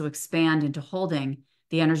we also expand into holding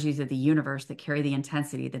the energies of the universe that carry the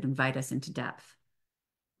intensity that invite us into depth.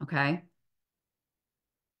 Okay?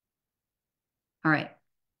 All right.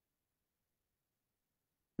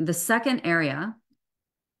 The second area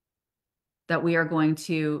that we are going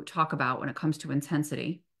to talk about when it comes to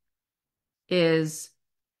intensity is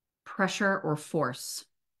pressure or force.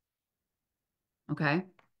 Okay?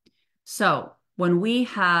 So when we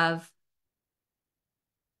have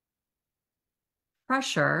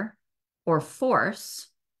pressure or force,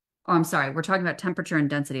 oh, I'm sorry, we're talking about temperature and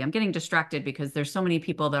density. I'm getting distracted because there's so many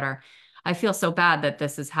people that are, I feel so bad that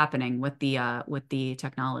this is happening with the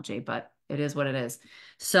technology, but it is what it is.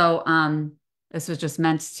 So this was just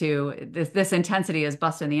meant to, this intensity is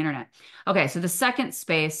busting the internet. Okay, so the second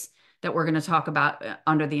space that we're going to talk about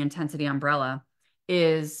under the intensity umbrella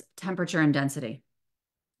is temperature and density.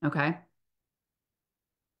 Okay.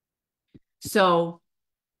 So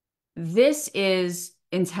this is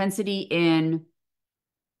intensity in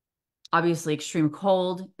obviously extreme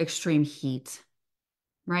cold, extreme heat,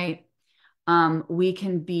 right? We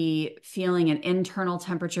can be feeling an internal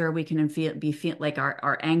temperature. We can feel like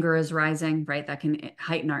our anger is rising, right? That can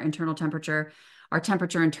heighten our internal temperature. Our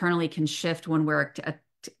temperature internally can shift when we're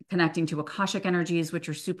connecting to Akashic energies, which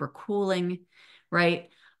are super cooling, right?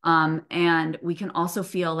 And we can also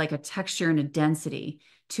feel like a texture and a density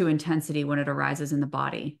to intensity when it arises in the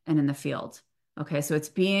body and in the field. Okay, so it's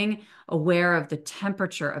being aware of the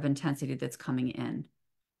temperature of intensity that's coming in.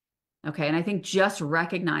 Okay, and I think just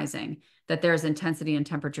recognizing that there's intensity and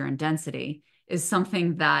temperature and density is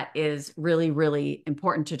something that is really, really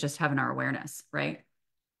important to just have in our awareness, right?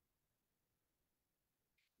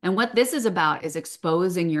 And what this is about is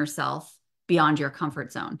exposing yourself beyond your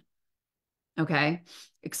comfort zone. Okay.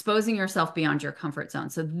 Exposing yourself beyond your comfort zone.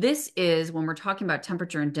 So, this is when we're talking about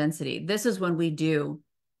temperature and density, this is when we do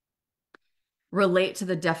relate to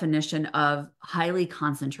the definition of highly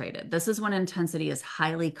concentrated. This is when intensity is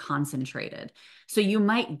highly concentrated. So, you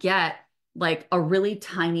might get like a really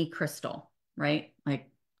tiny crystal, right? Like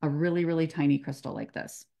a really, really tiny crystal like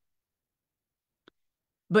this.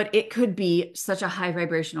 But it could be such a high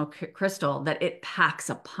vibrational crystal that it packs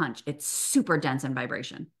a punch. It's super dense in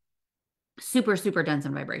vibration, super, super dense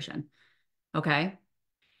in vibration. Okay.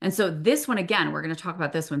 And so this one, again, we're going to talk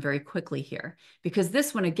about this one very quickly here, because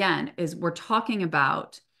this one, again, is we're talking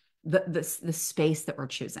about the space that we're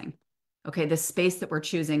choosing. Okay. The space that we're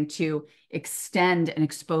choosing to extend and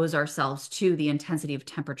expose ourselves to the intensity of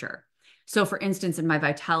temperature. So, for instance, in my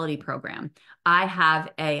vitality program, I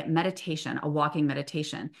have a meditation, a walking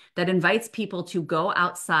meditation that invites people to go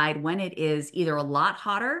outside when it is either a lot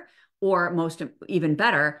hotter or most even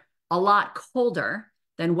better, a lot colder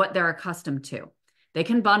than what they're accustomed to. They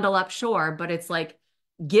can bundle up, sure, but it's like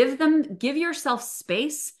give yourself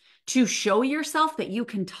space to show yourself that you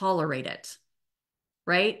can tolerate it,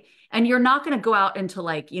 right? And you're not going to go out into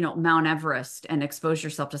like, Mount Everest and expose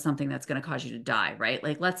yourself to something that's going to cause you to die, right?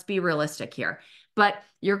 Like, let's be realistic here. But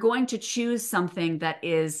you're going to choose something that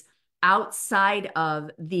is outside of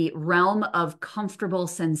the realm of comfortable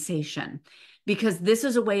sensation, because this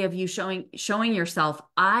is a way of you showing yourself,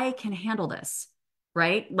 I can handle this,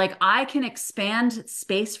 right? Like I can expand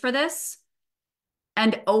space for this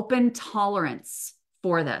and open tolerance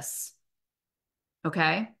for this.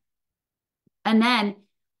 Okay. And then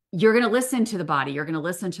you're going to listen to the body. You're going to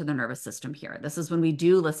listen to the nervous system here. This is when we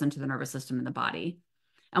do listen to the nervous system in the body.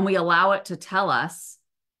 And we allow it to tell us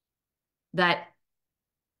that,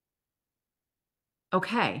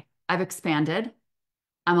 okay, I've expanded.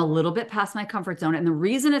 I'm a little bit past my comfort zone. And the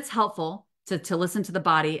reason it's helpful to listen to the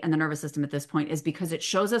body and the nervous system at this point is because it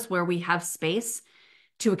shows us where we have space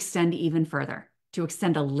to extend even further, to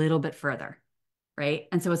extend a little bit further, right?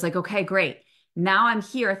 And so it's like, okay, great. Now I'm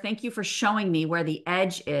here. Thank you for showing me where the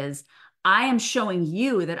edge is. I am showing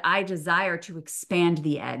you that I desire to expand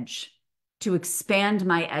the edge, to expand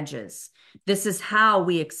my edges. This is how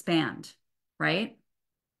we expand, right?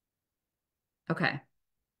 Okay.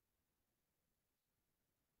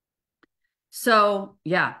 So,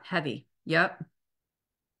 yeah, heavy. Yep.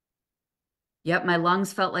 Yep. My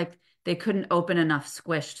lungs felt like they couldn't open enough,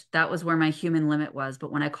 squished. That was where my human limit was.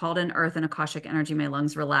 But when I called in earth and Akashic energy, my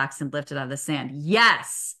lungs relaxed and lifted out of the sand.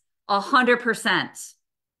 Yes, 100%.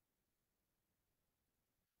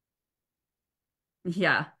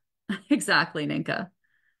 Yeah, exactly, Ninka.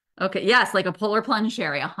 Okay. Yes, like a polar plunge,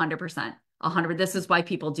 Sherry, 100%. 100. This is why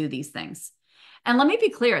people do these things. And let me be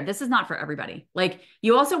clear, this is not for everybody. Like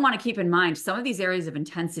you also want to keep in mind some of these areas of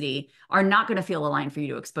intensity are not going to feel aligned for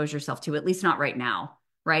you to expose yourself to, at least not right now,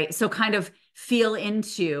 right? So kind of feel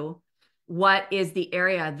into what is the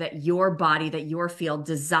area that your body, that your field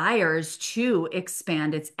desires to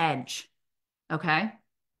expand its edge. Okay.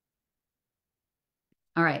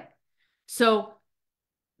 All right. So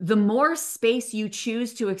the more space you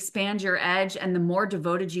choose to expand your edge and the more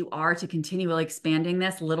devoted you are to continually expanding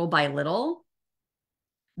this little by little,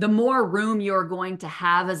 the more room you're going to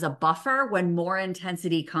have as a buffer when more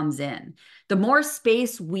intensity comes in. The more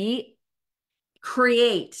space we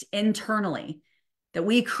create internally, that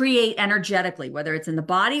we create energetically, whether it's in the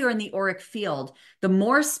body or in the auric field, the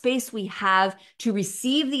more space we have to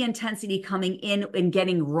receive the intensity coming in and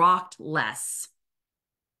getting rocked less.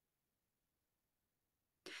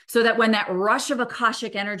 So that when that rush of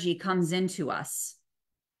Akashic energy comes into us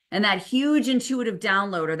and that huge intuitive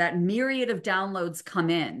download or that myriad of downloads come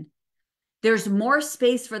in, there's more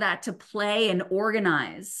space for that to play and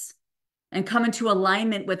organize and come into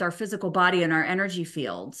alignment with our physical body and our energy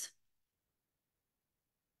fields.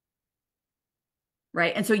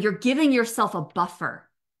 Right? And so you're giving yourself a buffer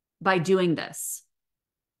by doing this,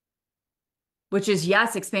 which is,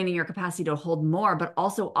 yes, expanding your capacity to hold more, but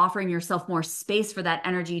also offering yourself more space for that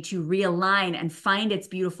energy to realign and find its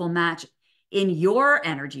beautiful match in your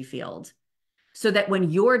energy field. So that when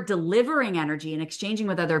you're delivering energy and exchanging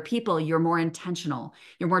with other people, you're more intentional,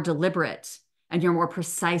 you're more deliberate, and you're more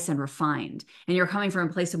precise and refined. And you're coming from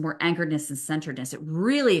a place of more anchoredness and centeredness. It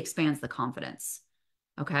really expands the confidence.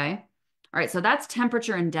 Okay. All right. So that's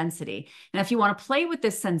temperature and density. And if you want to play with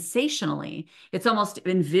this sensationally, it's almost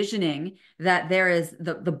envisioning that there is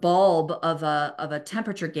the bulb of a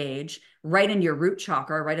temperature gauge right in your root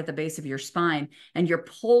chakra, right at the base of your spine, and you're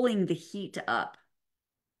pulling the heat up,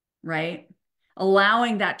 right?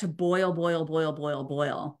 Allowing that to boil, boil, boil, boil,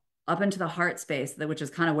 boil up into the heart space, which is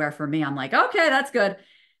kind of where for me, I'm like, okay, that's good.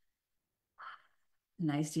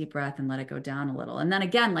 Nice deep breath and let it go down a little. And then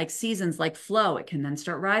again, like seasons, like flow, it can then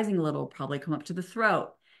start rising a little, probably come up to the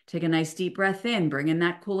throat. Take a nice deep breath in, bring in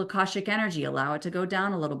that cool Akashic energy, allow it to go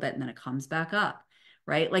down a little bit, and then it comes back up,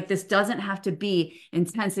 right? Like this doesn't have to be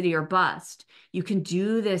intensity or bust. You can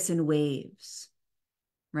do this in waves,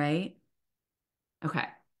 right? Okay.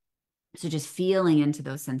 So just feeling into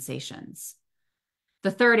those sensations.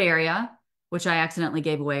 The third area, which I accidentally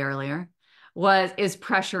gave away earlier, is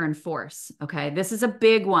pressure and force. Okay. This is a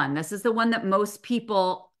big one. This is the one that most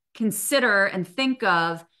people consider and think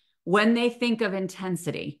of when they think of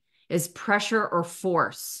intensity, is pressure or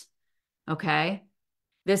force. Okay.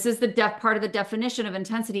 This is the part of the definition of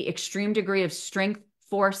intensity: extreme degree of strength,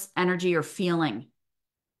 force, energy, or feeling.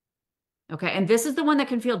 Okay. And this is the one that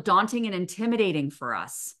can feel daunting and intimidating for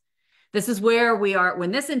us. This is where we are.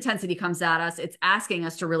 When this intensity comes at us, it's asking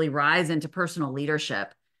us to really rise into personal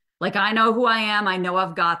leadership. Like, I know who I am. I know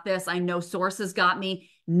I've got this. I know source has got me.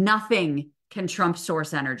 Nothing can trump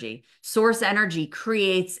source energy. Source energy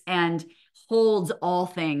creates and holds all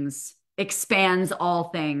things, expands all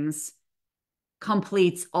things,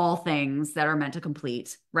 completes all things that are meant to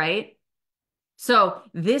complete, right? So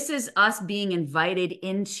this is us being invited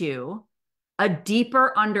into a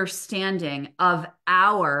deeper understanding of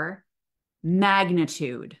our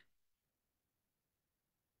magnitude.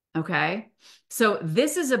 Okay. So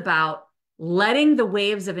this is about letting the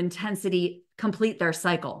waves of intensity complete their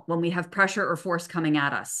cycle when we have pressure or force coming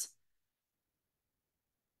at us.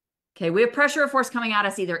 Okay. We have pressure or force coming at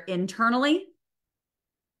us either internally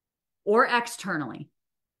or externally.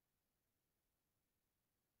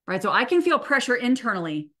 Right. So I can feel pressure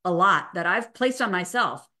internally a lot that I've placed on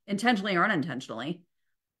myself, intentionally or unintentionally.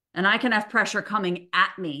 And I can have pressure coming at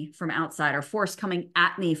me from outside or force coming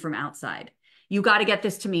at me from outside. You got to get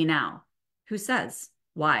this to me now. Who says?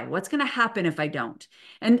 Why? What's going to happen if I don't?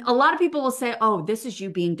 And a lot of people will say, oh, this is you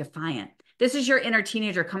being defiant. This is your inner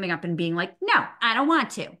teenager coming up and being like, no, I don't want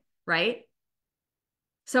to. Right?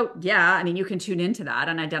 So yeah, I mean, you can tune into that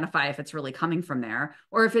and identify if it's really coming from there,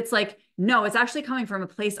 or if it's like, no, it's actually coming from a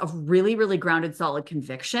place of really, really grounded, solid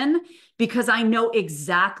conviction, because I know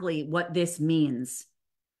exactly what this means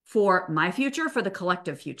for my future, for the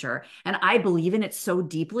collective future. And I believe in it so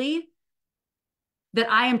deeply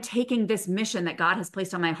that I am taking this mission that God has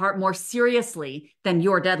placed on my heart more seriously than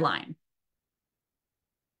your deadline.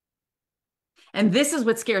 And this is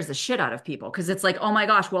what scares the shit out of people, because it's like, oh my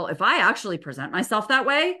gosh, well, if I actually present myself that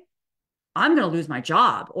way, I'm going to lose my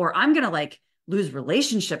job, or I'm going to like lose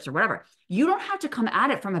relationships or whatever. You don't have to come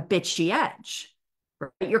at it from a bitchy edge,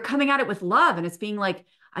 right? You're coming at it with love, and it's being like,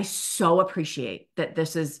 I so appreciate that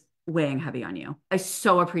this is weighing heavy on you. I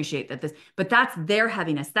so appreciate that but that's their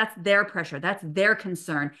heaviness. That's their pressure. That's their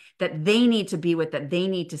concern that they need to be with, that they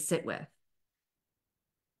need to sit with,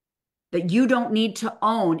 that you don't need to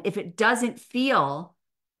own if it doesn't feel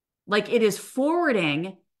like it is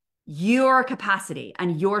forwarding your capacity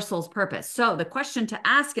and your soul's purpose. So the question to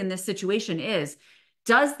ask in this situation is,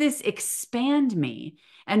 does this expand me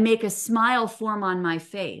and make a smile form on my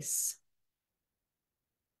face?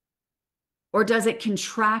 Or does it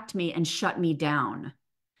contract me and shut me down?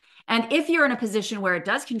 And if you're in a position where it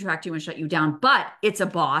does contract you and shut you down, but it's a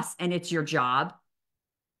boss and it's your job,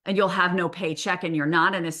 and you'll have no paycheck, and you're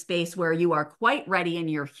not in a space where you are quite ready and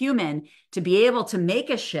you're human to be able to make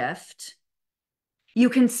a shift, you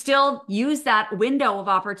can still use that window of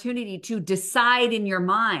opportunity to decide in your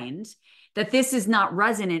mind that this is not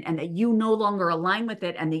resonant and that you no longer align with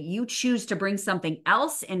it, and that you choose to bring something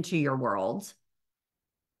else into your world,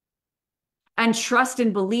 and trust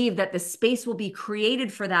and believe that the space will be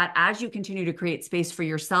created for that as you continue to create space for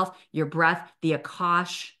yourself, your breath, the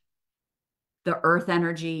Akash, the earth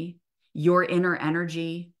energy, your inner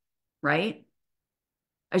energy. right?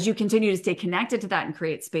 As you continue to stay connected to that and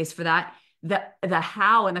create space for that, the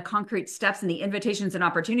how and the concrete steps and the invitations and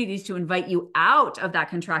opportunities to invite you out of that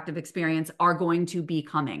contractive experience are going to be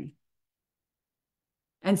coming.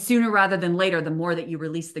 And sooner rather than later, the more that you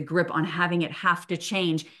release the grip on having it have to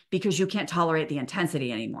change because you can't tolerate the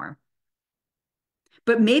intensity anymore.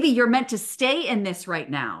 But maybe you're meant to stay in this right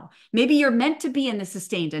now. Maybe you're meant to be in the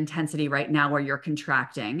sustained intensity right now where you're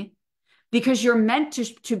contracting because you're meant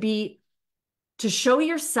to show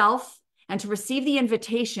yourself and to receive the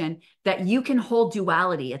invitation that you can hold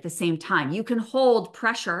duality at the same time. You can hold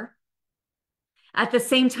pressure at the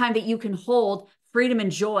same time that you can hold freedom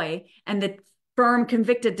and joy and the firm,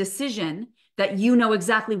 convicted decision that you know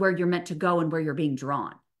exactly where you're meant to go and where you're being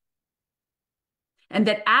drawn. And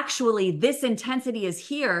that actually this intensity is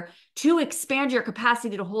here to expand your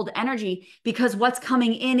capacity to hold energy because what's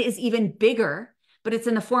coming in is even bigger, but it's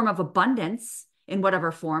in the form of abundance in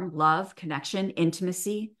whatever form: love, connection,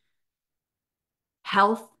 intimacy,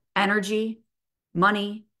 health, energy,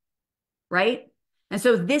 money, right? And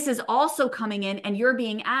so this is also coming in and you're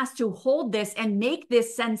being asked to hold this and make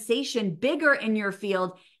this sensation bigger in your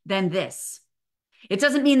field than this. It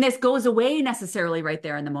doesn't mean this goes away necessarily right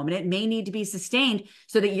there in the moment. It may need to be sustained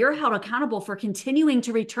so that you're held accountable for continuing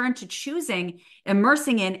to return to choosing,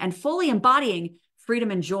 immersing in, and fully embodying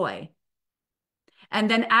freedom and joy. And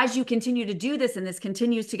then as you continue to do this and this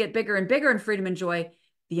continues to get bigger and bigger in freedom and joy,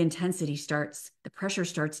 the intensity starts, the pressure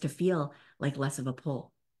starts to feel like less of a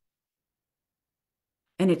pull.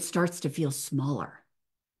 And it starts to feel smaller.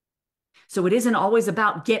 So it isn't always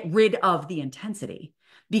about get rid of the intensity.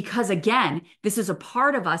 Because again, this is a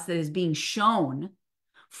part of us that is being shown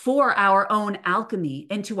for our own alchemy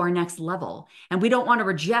into our next level. And we don't want to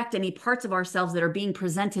reject any parts of ourselves that are being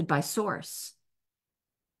presented by source,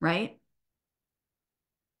 right?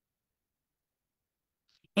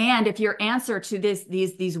 And if your answer to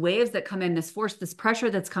these waves that come in, this force, this pressure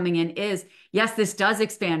that's coming in is, yes, this does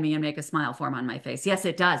expand me and make a smile form on my face. Yes,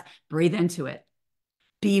 it does. Breathe into it.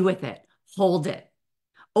 Be with it. Hold it.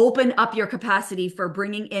 Open up your capacity for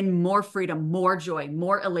bringing in more freedom, more joy,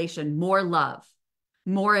 more elation, more love,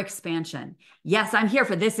 more expansion. Yes, I'm here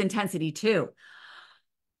for this intensity too.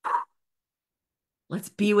 Let's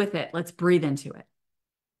be with it. Let's breathe into it.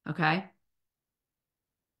 Okay?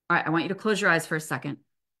 All right, I want you to close your eyes for a second.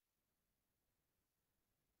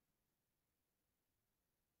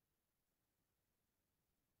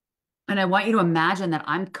 And I want you to imagine that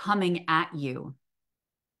I'm coming at you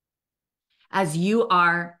as you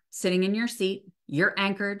are sitting in your seat. You're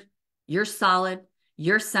anchored, you're solid,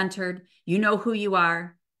 you're centered, you know who you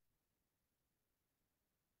are.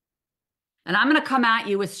 And I'm going to come at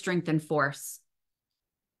you with strength and force.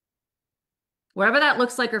 Whatever that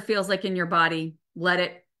looks like or feels like in your body, let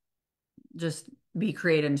it just be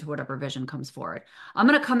created into whatever vision comes forward. I'm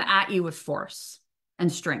going to come at you with force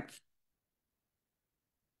and strength.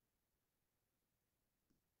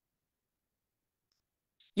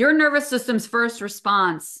 Your nervous system's first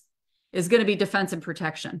response is going to be defense and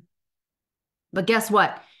protection. But guess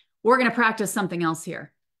what? We're going to practice something else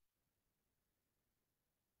here.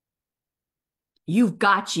 You've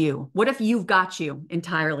got you. What if you've got you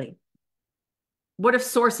entirely? What if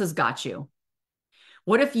source has got you?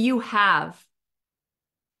 What if you have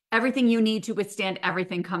everything you need to withstand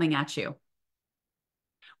everything coming at you?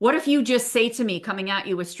 What if you just say to me, coming at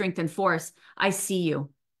you with strength and force, I see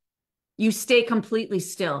you. You stay completely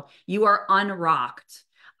still. You are unrocked.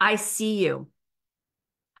 I see you.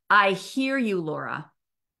 I hear you, Laura.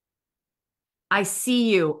 I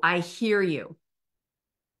see you. I hear you.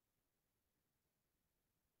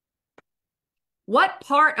 What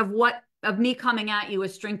part of me coming at you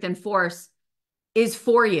with strength and force is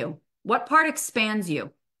for you? What part expands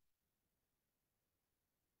you?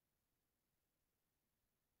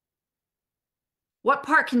 What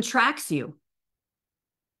part contracts you,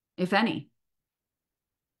 if any?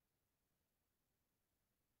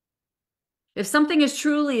 If something is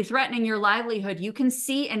truly threatening your livelihood, you can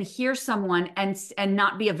see and hear someone and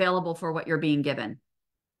not be available for what you're being given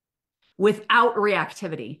without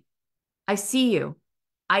reactivity. I see you.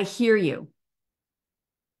 I hear you.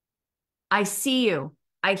 I see you.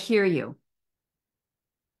 I hear you.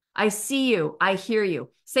 I see you. I hear you.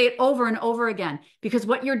 Say it over and over again, because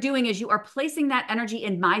what you're doing is you are placing that energy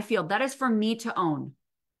in my field. That is for me to own.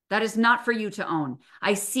 That is not for you to own.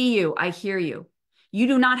 I see you. I hear you. You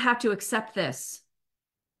do not have to accept this.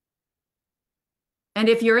 And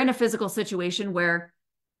if you're in a physical situation where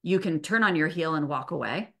you can turn on your heel and walk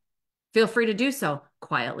away, feel free to do so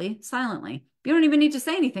quietly, silently. You don't even need to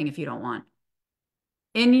say anything if you don't want.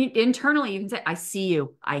 Internally, you can say, I see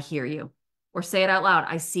you. I hear you. or say it out loud.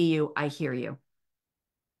 I see you. I hear you.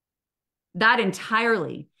 That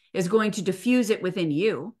entirely is going to diffuse it within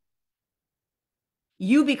you.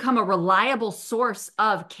 You become a reliable source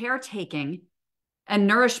of caretaking and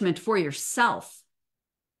nourishment for yourself.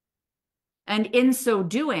 And in so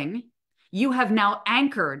doing, you have now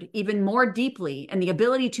anchored even more deeply in the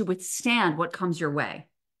ability to withstand what comes your way.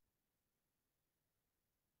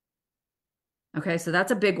 Okay, so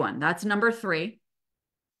that's a big one. That's number 3.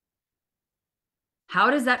 How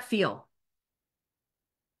does that feel?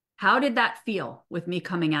 How did that feel with me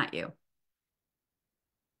coming at you?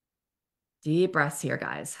 Deep breaths here,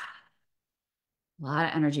 guys. A lot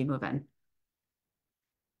of energy moving.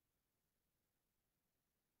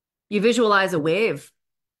 You visualize a wave,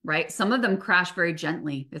 right? Some of them crash very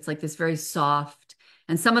gently. It's like this very soft,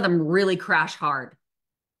 and some of them really crash hard,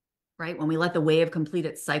 right? When we let the wave complete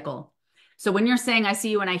its cycle. So when you're saying, I see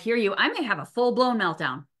you and I hear you, I may have a full-blown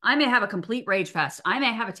meltdown. I may have a complete rage fest. I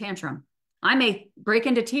may have a tantrum. I may break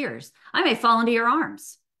into tears. I may fall into your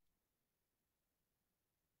arms.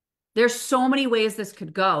 There's so many ways this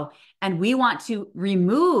could go. And we want to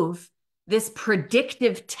remove this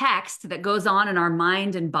predictive text that goes on in our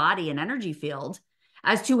mind and body and energy field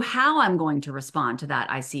as to how I'm going to respond to that.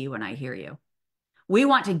 I see you and I hear you. We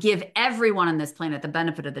want to give everyone on this planet the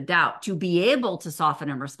benefit of the doubt to be able to soften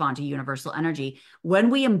and respond to universal energy when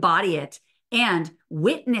we embody it and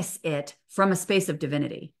witness it from a space of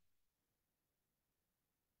divinity.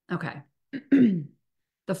 Okay. The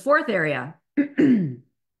 4th area,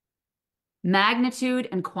 magnitude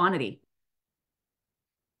and quantity.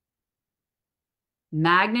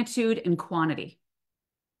 Magnitude and quantity.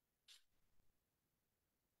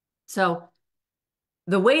 So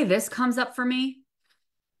the way this comes up for me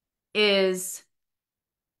is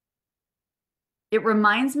it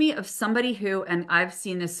reminds me of somebody who, and I've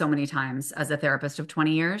seen this so many times as a therapist of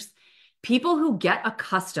 20 years, people who get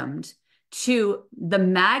accustomed to the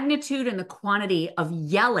magnitude and the quantity of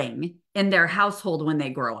yelling in their household when they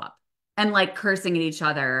grow up and like cursing at each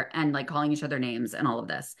other and like calling each other names and all of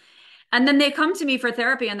this. And then they come to me for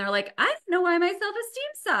therapy and they're like, I don't know why my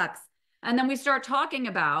self-esteem sucks. And then we start talking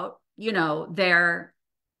about, you know, their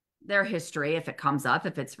history, if it comes up,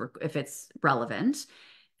 if it's relevant.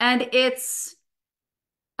 And it's,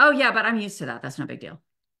 oh yeah, but I'm used to that. That's no big deal.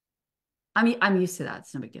 I'm used to that.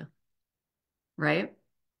 It's no big deal. Right?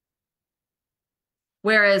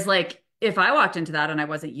 Whereas like if I walked into that and I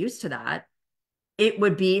wasn't used to that, it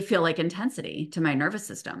would feel like intensity to my nervous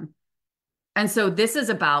system. And so this is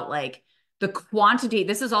about like the quantity.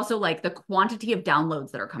 This is also like the quantity of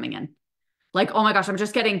downloads that are coming in. Like, oh my gosh, I'm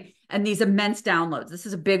just getting, and these immense downloads. This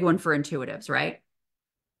is a big one for intuitives, right?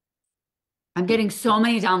 I'm getting so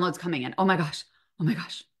many downloads coming in. Oh my gosh. Oh my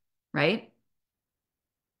gosh. Right?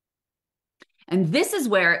 And this is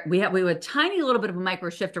where we have a tiny little bit of a micro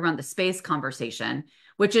shift around the space conversation,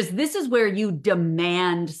 which is this is where you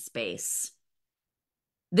demand space.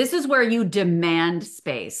 This is where you demand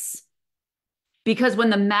space. Because when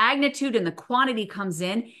the magnitude and the quantity comes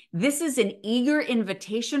in, this is an eager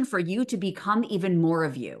invitation for you to become even more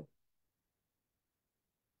of you.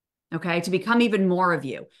 Okay, to become even more of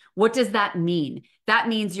you. What does that mean? That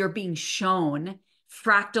means you're being shown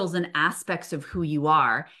fractals and aspects of who you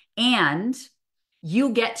are, and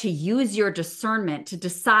you get to use your discernment to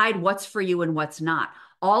decide what's for you and what's not.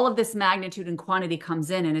 All of this magnitude and quantity comes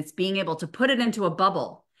in, and it's being able to put it into a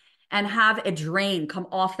bubble and have a drain come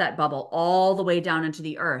off that bubble all the way down into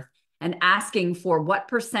the earth and asking for what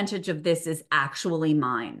percentage of this is actually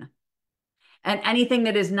mine. And anything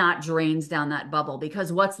that is not drains down that bubble,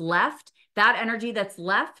 because what's left, that energy that's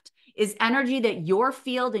left is energy that your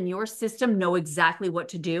field and your system know exactly what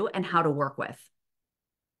to do and how to work with.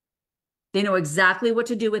 They know exactly what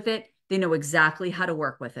to do with it. They know exactly how to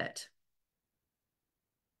work with it.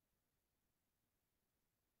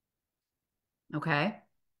 Okay.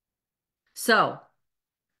 So,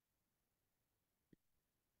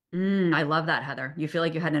 I love that, Heather. You feel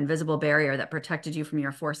like you had an invisible barrier that protected you from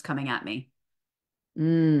your force coming at me.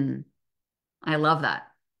 I love that.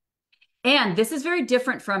 And this is very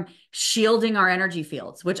different from shielding our energy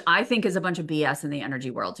fields, which I think is a bunch of BS in the energy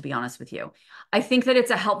world, to be honest with you. I think that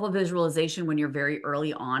it's a helpful visualization when you're very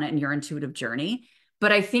early on in your intuitive journey.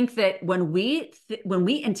 But I think that when we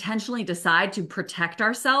intentionally decide to protect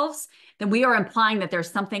ourselves, then we are implying that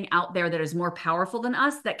there's something out there that is more powerful than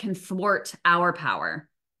us that can thwart our power.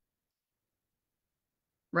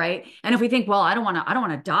 Right. And if we think, well, I don't want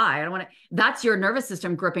to die. That's your nervous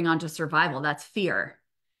system gripping onto survival. That's fear.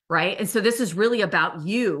 Right. And so this is really about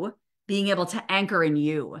you being able to anchor in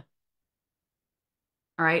you.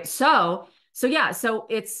 All right. So So yeah, so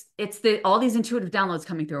it's the all these intuitive downloads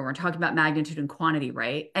coming through. We're talking about magnitude and quantity,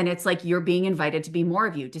 right? And it's like you're being invited to be more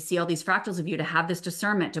of you, to see all these fractals of you, to have this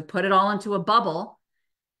discernment, to put it all into a bubble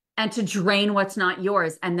and to drain what's not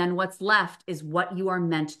yours. And then what's left is what you are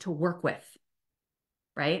meant to work with,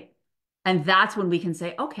 right? And that's when we can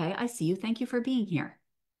say, okay, I see you. Thank you for being here.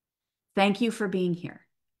 Thank you for being here.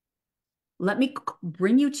 Let me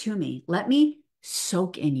bring you to me. Let me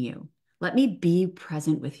soak in you. Let me be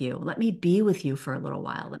present with you. Let me be with you for a little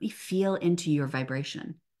while. Let me feel into your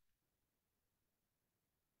vibration.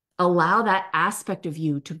 Allow that aspect of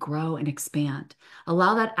you to grow and expand.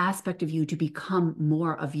 Allow that aspect of you to become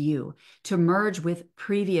more of you, to merge with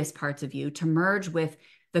previous parts of you, to merge with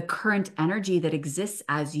the current energy that exists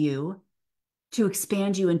as you, to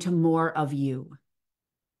expand you into more of you.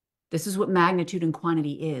 This is what magnitude and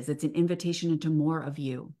quantity is. It's an invitation into more of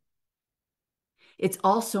you. It's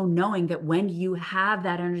also knowing that when you have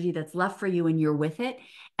that energy that's left for you and you're with it,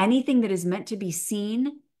 anything that is meant to be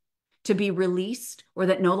seen, to be released, or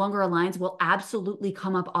that no longer aligns will absolutely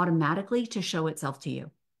come up automatically to show itself to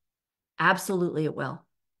you. Absolutely, it will.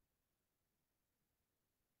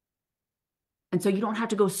 And so you don't have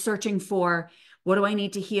to go searching for, what do I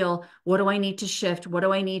need to heal? What do I need to shift? What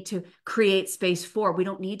do I need to create space for? We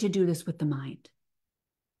don't need to do this with the mind.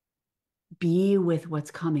 Be with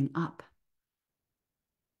what's coming up.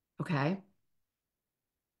 Okay?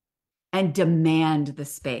 And demand the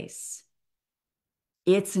space.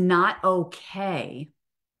 It's not okay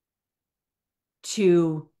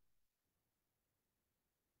to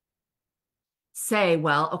say,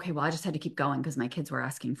 well, okay, well, I just had to keep going because my kids were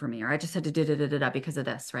asking for me, or I just had to da da da da da because of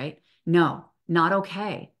this, right? No, not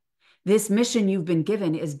okay. This mission you've been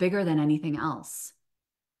given is bigger than anything else.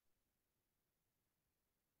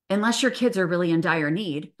 Unless your kids are really in dire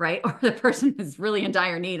need, right? Or the person is really in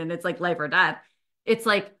dire need and it's like life or death. It's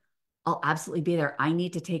like, I'll absolutely be there. I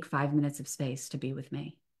need to take 5 minutes of space to be with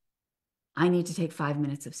me. I need to take 5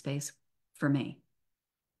 minutes of space for me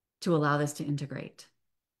to allow this to integrate.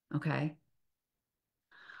 Okay.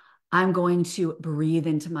 I'm going to breathe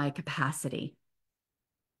into my capacity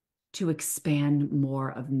to expand more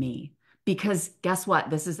of me. Because guess what?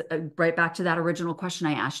 This is right back to that original question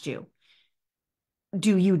I asked you.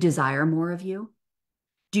 Do you desire more of you?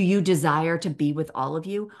 Do you desire to be with all of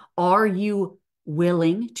you? Are you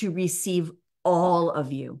willing to receive all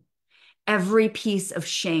of you? Every piece of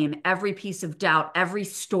shame, every piece of doubt, every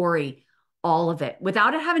story, all of it,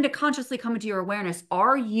 without it having to consciously come into your awareness.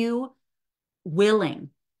 Are you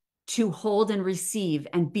willing to hold and receive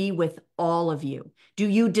and be with all of you? Do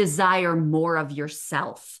you desire more of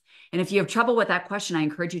yourself? And if you have trouble with that question, I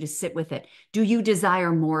encourage you to sit with it. Do you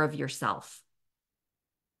desire more of yourself?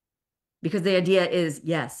 Because the idea is,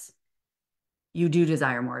 yes, you do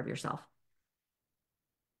desire more of yourself.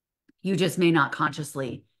 You just may not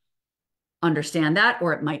consciously understand that,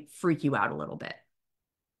 or it might freak you out a little bit.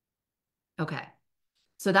 Okay.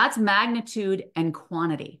 So that's magnitude and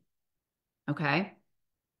quantity. Okay.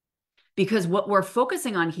 Because what we're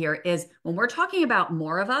focusing on here is when we're talking about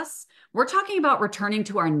more of us, we're talking about returning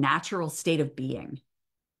to our natural state of being,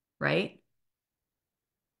 right?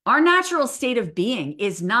 Our natural state of being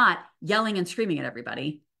is not yelling and screaming at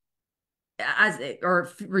everybody or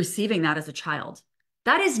receiving that as a child.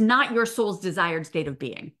 That is not your soul's desired state of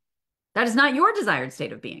being. That is not your desired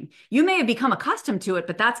state of being. You may have become accustomed to it,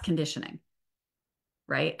 but that's conditioning,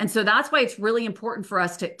 right? And so that's why it's really important for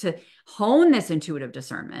us to hone this intuitive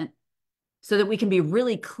discernment so that we can be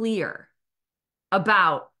really clear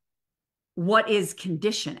about what is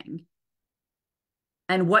conditioning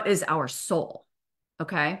and what is our soul.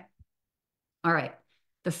 Okay. All right.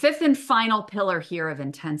 The fifth and final pillar here of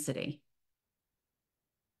intensity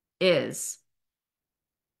is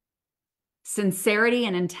sincerity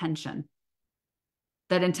and intention.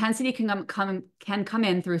 That intensity can come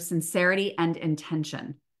in through sincerity and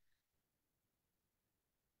intention.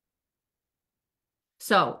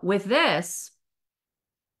 So with this,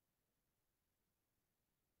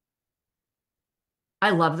 I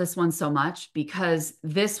love this one so much because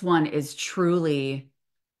this one is truly,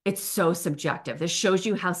 it's so subjective. This shows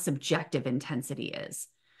you how subjective intensity is.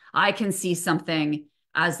 I can see something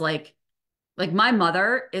as like my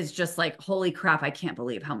mother is just like, holy crap, I can't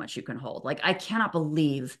believe how much you can hold. Like, I cannot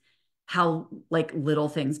believe how like little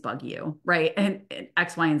things bug you, right? And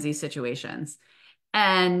X, Y, and Z situations.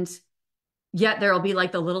 And yet there'll be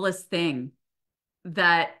like the littlest thing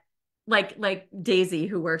that like Daisy,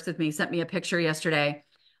 who works with me, sent me a picture yesterday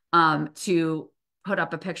to put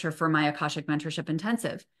up a picture for my Akashic Mentorship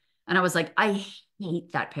Intensive. And I was like, I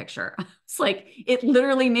hate that picture. It's like, it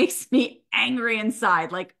literally makes me angry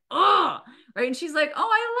inside. Like, oh, right? And she's like, oh,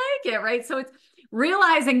 I like it, right? So it's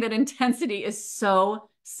realizing that intensity is so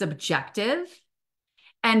subjective.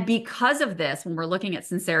 And because of this, when we're looking at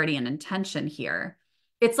sincerity and intention here,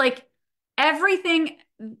 it's like everything,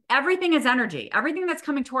 everything is energy. Everything that's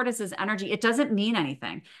coming toward us is energy. It doesn't mean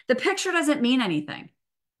anything. The picture doesn't mean anything,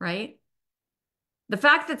 right? The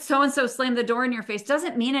fact that so and so slammed the door in your face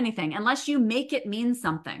doesn't mean anything unless you make it mean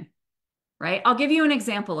something, right? I'll give you an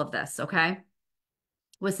example of this, okay?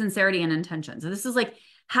 With sincerity and intention. So this is like,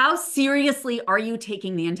 how seriously are you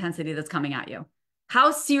taking the intensity that's coming at you?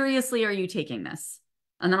 How seriously are you taking this?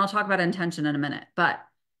 And then I'll talk about intention in a minute. But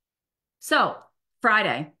so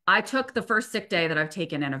Friday, I took the first sick day that I've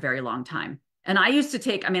taken in a very long time. And I used to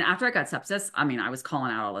take, I mean, after I got sepsis, I mean, I was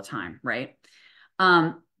calling out all the time, right?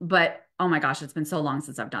 But oh my gosh, it's been so long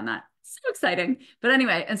since I've done that. So exciting. But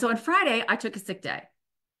anyway, and so on Friday, I took a sick day.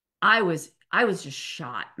 I was just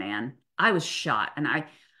shot, man. I was shot. And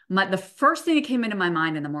the first thing that came into my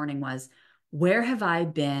mind in the morning was, where have I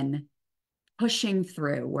been pushing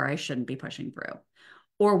through where I shouldn't be pushing through?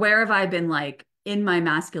 Or where have I been like in my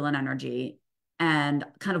masculine energy and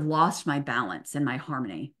kind of lost my balance and my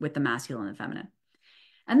harmony with the masculine and feminine?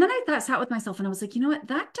 And then sat with myself and I was like, you know what?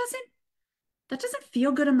 That doesn't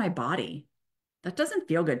feel good in my body. That doesn't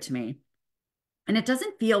feel good to me. And it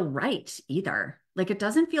doesn't feel right either. Like it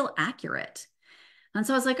doesn't feel accurate. And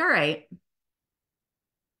so I was like, all right.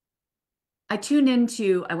 I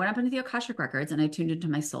went up into the Akashic records and I tuned into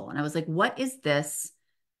my soul. And I was like, what is this?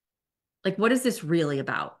 Like, what is this really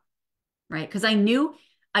about? Right? Because I knew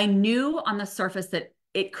on the surface that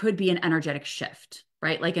it could be an energetic shift,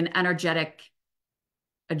 right? Like an energetic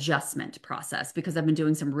adjustment process because I've been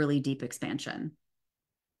doing some really deep expansion.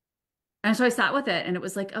 And so I sat with it and it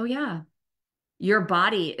was like, oh yeah, your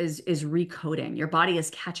body is recoding. Your body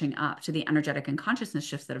is catching up to the energetic and consciousness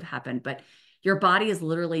shifts that have happened, but your body is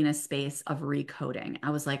literally in a space of recoding.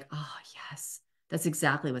 I was like, oh yes, that's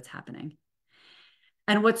exactly what's happening.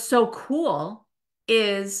 And what's so cool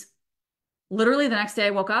is literally the next day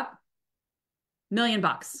I woke up, $1 million.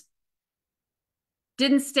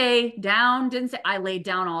 Didn't stay down, I laid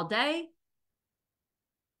down all day.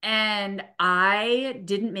 And I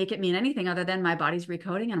didn't make it mean anything other than my body's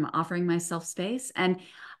recoding and I'm offering myself space. And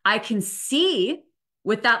I can see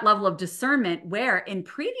with that level of discernment where in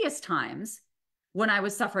previous times when I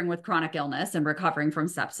was suffering with chronic illness and recovering from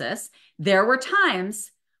sepsis, there were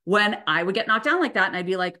times when I would get knocked down like that and I'd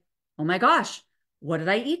be like, oh my gosh, what did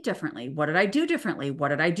I eat differently? What did I do differently? What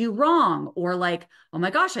did I do wrong? Or like, oh my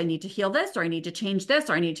gosh, I need to heal this, or I need to change this,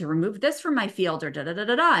 or I need to remove this from my field, or da da da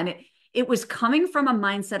da da. And it was coming from a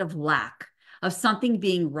mindset of lack, of something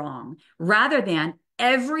being wrong, rather than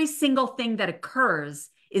every single thing that occurs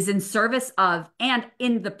is in service of and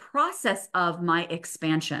in the process of my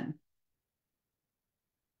expansion.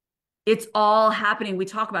 It's all happening. We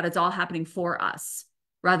talk about it's all happening for us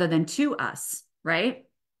rather than to us, right?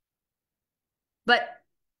 But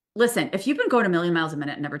listen, if you've been going a million miles a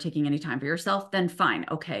minute and never taking any time for yourself, then fine.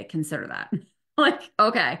 Okay, consider that. Like,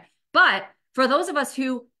 okay. But for those of us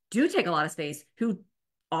who do take a lot of space, who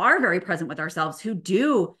are very present with ourselves, who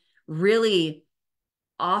do really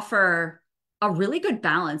offer a really good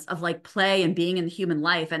balance of like play and being in the human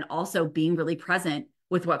life and also being really present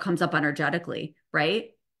with what comes up energetically, right?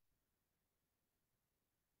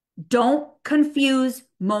 Don't confuse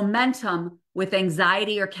momentum with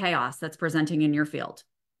anxiety or chaos that's presenting in your field.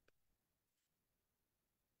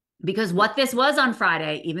 Because what this was on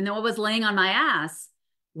Friday, even though it was laying on my ass,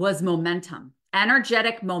 was momentum,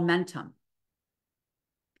 energetic momentum.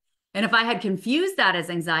 And if I had confused that as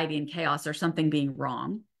anxiety and chaos or something being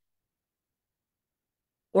wrong,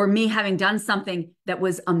 or me having done something that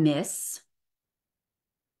was amiss,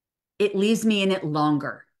 it leaves me in it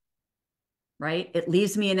longer, right? It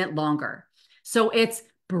leaves me in it longer. So it's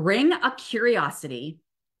bring a curiosity,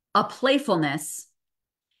 a playfulness,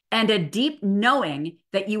 and a deep knowing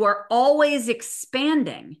that you are always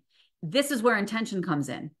expanding. This is where intention comes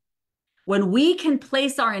in. When we can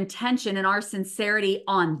place our intention and our sincerity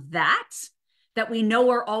on that we know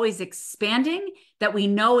we're always expanding, that we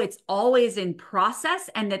know it's always in process,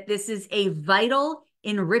 and that this is a vital,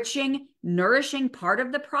 enriching, nourishing part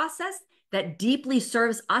of the process that deeply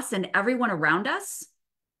serves us and everyone around us,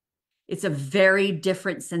 it's a very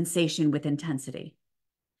different sensation with intensity.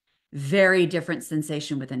 Very different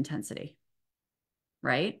sensation with intensity,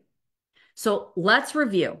 right? So let's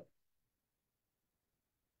review.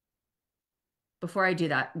 Before I do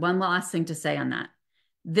that, one last thing to say on that.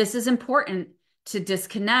 This is important to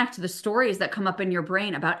disconnect the stories that come up in your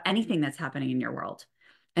brain about anything that's happening in your world.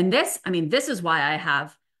 And this is why I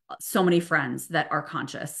have so many friends that are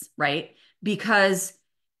conscious, right? Because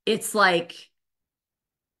it's like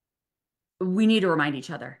we need to remind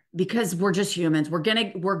each other because we're just humans. We're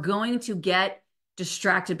going to get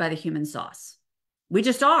distracted by the human sauce. We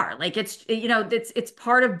just are. Like it's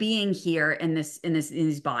part of being here in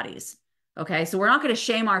these bodies. Okay? So we're not going to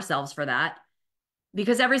shame ourselves for that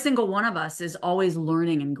because every single one of us is always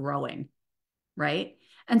learning and growing, right?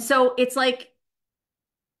 And so it's like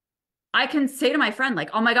I can say to my friend, like,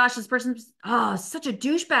 oh my gosh, this person's such a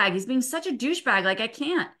douchebag. He's being such a douchebag. Like, I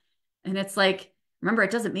can't. And it's like, remember,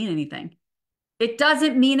 it doesn't mean anything. It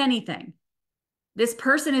doesn't mean anything. This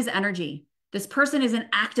person is energy. This person is an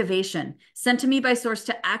activation sent to me by source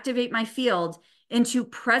to activate my field into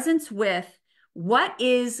presence with what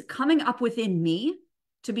is coming up within me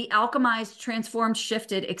to be alchemized, transformed,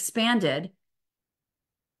 shifted, expanded.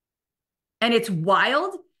 And it's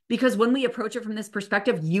wild because when we approach it from this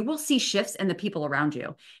perspective, you will see shifts in the people around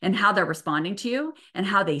you and how they're responding to you and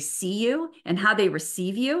how they see you and how they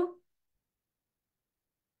receive you.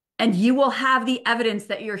 And you will have the evidence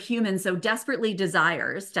that your human so desperately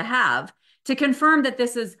desires to have to confirm that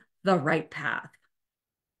this is the right path.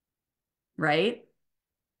 Right?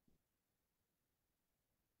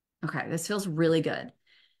 Okay, this feels really good.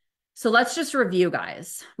 So let's just review,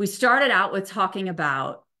 guys. We started out with talking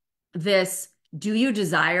about this. Do you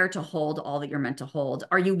desire to hold all that you're meant to hold?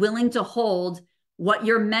 Are you willing to hold what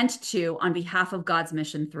you're meant to on behalf of God's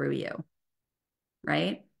mission through you?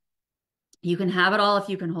 Right? You can have it all if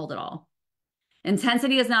you can hold it all.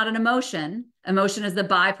 Intensity is not an emotion. Emotion is the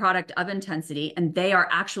byproduct of intensity, and they are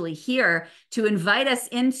actually here to invite us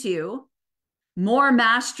into more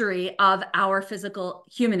mastery of our physical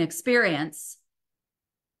human experience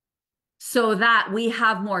so that we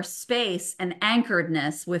have more space and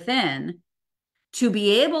anchoredness within to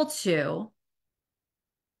be able to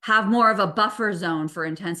have more of a buffer zone for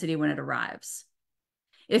intensity when it arrives.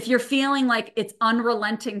 If you're feeling like it's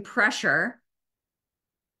unrelenting pressure,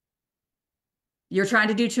 you're trying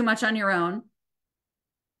to do too much on your own,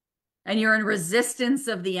 and you're in resistance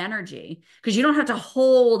of the energy because you don't have to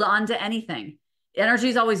hold on to anything. Energy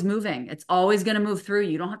is always moving. It's always going to move through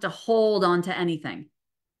you. You don't have to hold on to anything.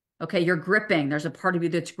 Okay, you're gripping. There's a part of you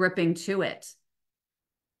that's gripping to it.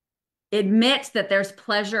 Admit that there's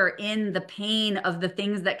pleasure in the pain of the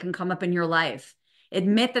things that can come up in your life.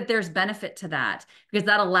 Admit that there's benefit to that because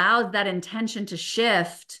that allows that intention to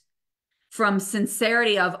shift from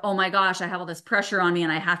sincerity of, oh my gosh, I have all this pressure on me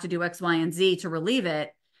and I have to do X, Y, and Z to relieve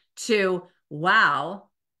it, to, wow,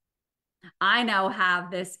 I now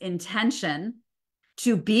have this intention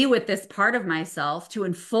to be with this part of myself, to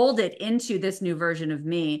unfold it into this new version of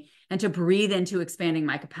me, and to breathe into expanding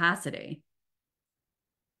my capacity.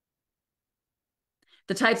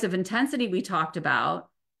 The types of intensity we talked about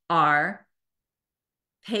are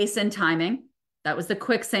pace and timing. That was the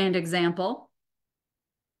quicksand example.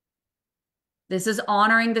 This is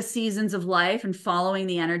honoring the seasons of life and following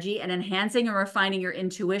the energy and enhancing and refining your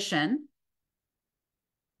intuition,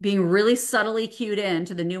 being really subtly cued in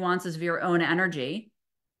to the nuances of your own energy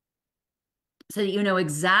so that you know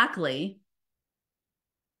exactly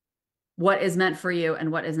what is meant for you and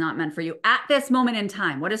what is not meant for you at this moment in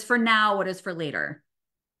time. What is for now, what is for later.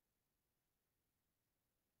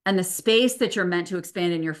 And the space that you're meant to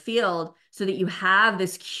expand in your field so that you have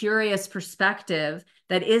this curious perspective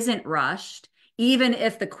that isn't rushed. Even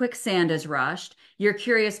if the quicksand is rushed, your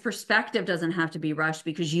curious perspective doesn't have to be rushed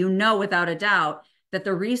because you know without a doubt that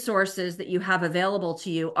the resources that you have available to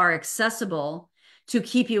you are accessible to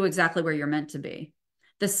keep you exactly where you're meant to be.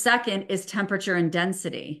 The second is temperature and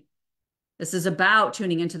density. This is about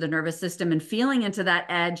tuning into the nervous system and feeling into that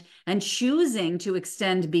edge and choosing to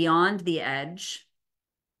extend beyond the edge.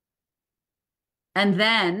 And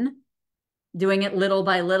then doing it little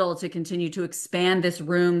by little to continue to expand this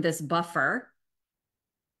room, this buffer,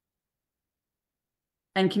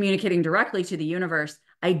 and communicating directly to the universe.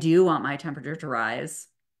 I do want my temperature to rise.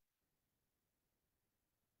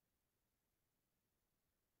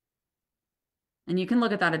 And you can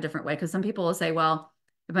look at that a different way because some people will say, well,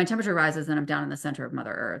 if my temperature rises, then I'm down in the center of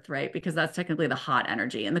Mother Earth, right? Because that's technically the hot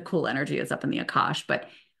energy and the cool energy is up in the Akash. But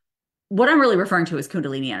what I'm really referring to is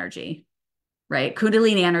Kundalini energy, right?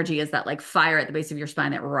 Kundalini energy is that like fire at the base of your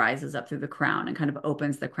spine that rises up through the crown and kind of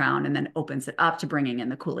opens the crown and then opens it up to bringing in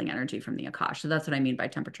the cooling energy from the Akash. So that's what I mean by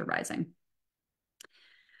temperature rising.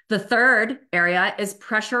 The third area is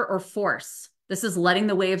pressure or force. This is letting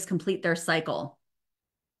the waves complete their cycle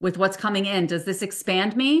with what's coming in. Does this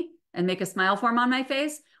expand me and make a smile form on my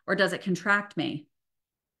face, or does it contract me?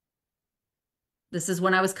 This is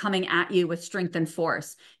when I was coming at you with strength and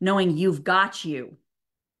force, knowing you've got you.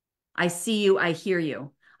 I see you, I hear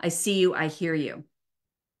you. I see you, I hear you.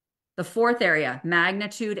 The fourth area,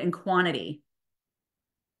 magnitude and quantity,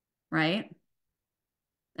 right?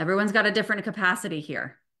 Everyone's got a different capacity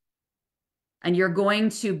here. And you're going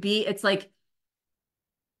to be, it's like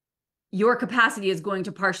your capacity is going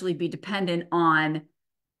to partially be dependent on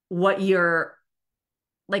what you're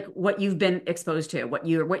like what you've been exposed to, what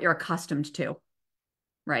you're accustomed to,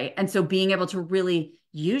 right? And so being able to really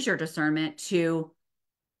use your discernment to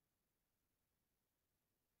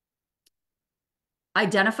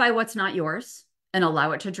identify what's not yours and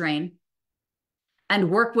allow it to drain and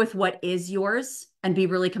work with what is yours and be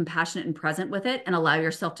really compassionate and present with it and allow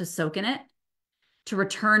yourself to soak in it to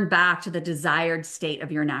return back to the desired state of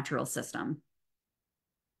your natural system.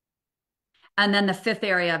 And then the fifth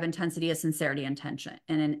area of intensity is sincerity, intention,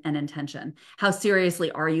 and intention. How seriously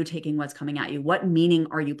are you taking what's coming at you? What meaning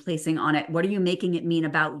are you placing on it? What are you making it mean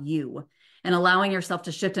about you? And allowing yourself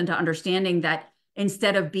to shift into understanding that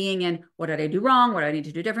instead of being in, what did I do wrong? What do I need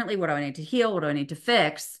to do differently? What do I need to heal? What do I need to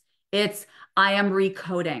fix? It's, I am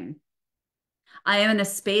recoding. I am in a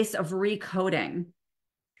space of recoding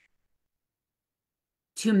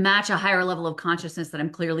to match a higher level of consciousness that I'm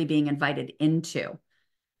clearly being invited into,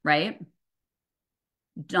 right?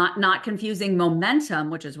 Not confusing momentum,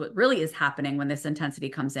 which is what really is happening when this intensity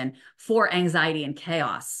comes in, for anxiety and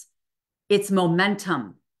chaos. It's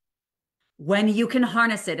momentum when you can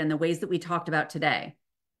harness it in the ways that we talked about today.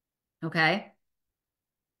 Okay.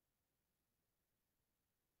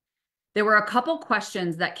 There were a couple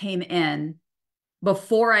questions that came in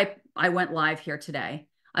before I went live here today.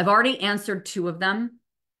 I've already answered two of them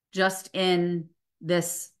just in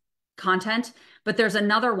this content, but there's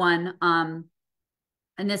another one.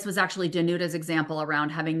 And this was actually Danuda's example around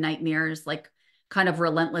having nightmares, like kind of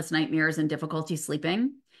relentless nightmares and difficulty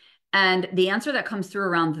sleeping. And the answer that comes through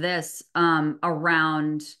around this,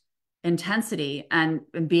 around intensity and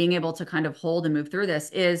being able to kind of hold and move through this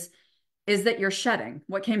is that you're shedding.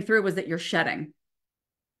 What came through was that you're shedding.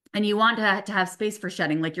 And you want to have space for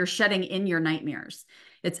shedding, like you're shedding in your nightmares.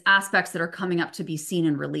 It's aspects that are coming up to be seen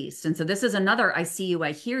and released. And so this is another, I see you,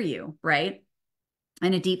 I hear you, right?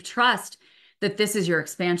 And a deep trust that this is your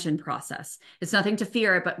expansion process. It's nothing to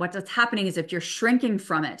fear, but what's happening is if you're shrinking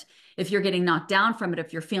from it, if you're getting knocked down from it,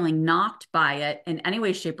 if you're feeling knocked by it in any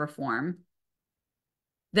way, shape, or form,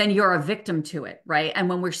 then you're a victim to it, right? And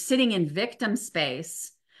when we're sitting in victim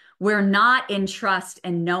space, we're not in trust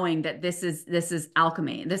and knowing that this is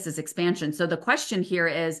alchemy, this is expansion. So the question here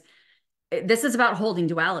is, this is about holding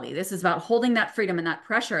duality. This is about holding that freedom and that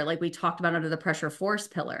pressure, like we talked about under the pressure force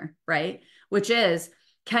pillar, right? Which is,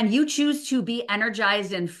 can you choose to be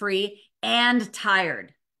energized and free and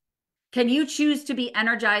tired? Can you choose to be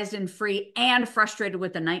energized and free and frustrated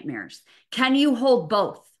with the nightmares? Can you hold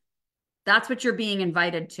both? That's what you're being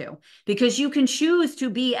invited to, because you can choose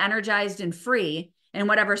to be energized and free in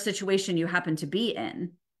whatever situation you happen to be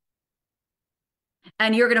in.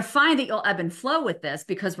 And you're going to find that you'll ebb and flow with this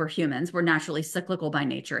because we're humans. We're naturally cyclical by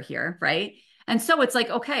nature here, right? And so it's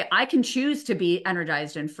like, okay, I can choose to be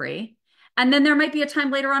energized and free. And then there might be a time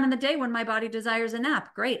later on in the day when my body desires a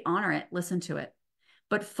nap. Great, honor it, listen to it,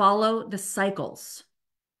 but follow the cycles.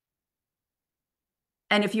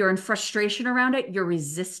 And if you're in frustration around it, you're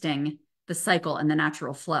resisting the cycle and the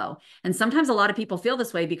natural flow. And sometimes a lot of people feel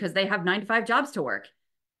this way because they have 9 to 5 jobs to work.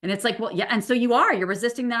 And it's like, well, yeah. And so you're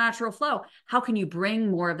resisting the natural flow. How can you bring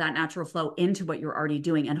more of that natural flow into what you're already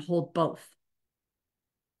doing and hold both?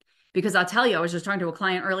 Because I'll tell you, I was just talking to a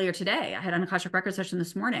client earlier today. I had an Akashic record session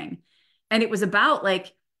this morning. And it was about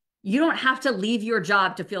like, you don't have to leave your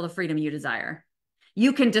job to feel the freedom you desire.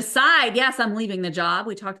 You can decide, yes, I'm leaving the job.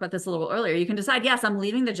 We talked about this a little earlier. You can decide, yes, I'm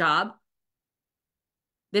leaving the job.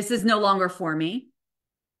 This is no longer for me.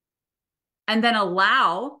 And then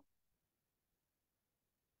allow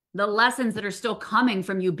the lessons that are still coming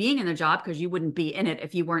from you being in the job, because you wouldn't be in it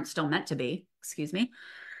if you weren't still meant to be, excuse me,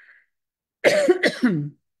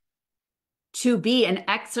 to be an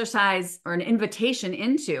exercise or an invitation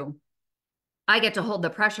into, I get to hold the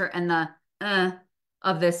pressure and the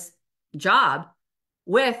of this job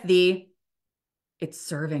with it's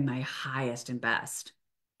serving my highest and best.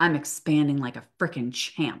 I'm expanding like a freaking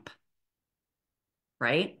champ,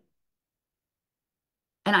 right?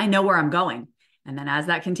 And I know where I'm going. And then as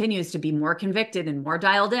that continues to be more convicted and more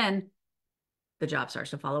dialed in, the job starts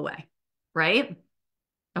to fall away, right?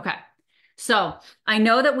 Okay. So I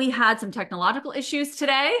know that we had some technological issues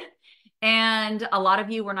today, and a lot of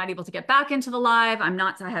you were not able to get back into the live.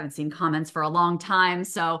 I haven't seen comments for a long time.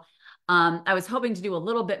 So I was hoping to do a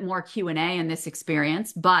little bit more Q&A in this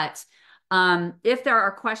experience, but if there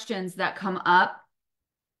are questions that come up,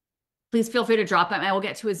 please feel free to drop them. I will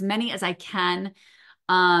get to as many as I can.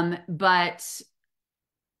 But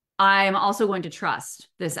I'm also going to trust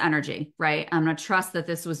this energy, right? I'm going to trust that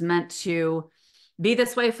this was meant to be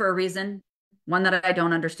this way for a reason, one that I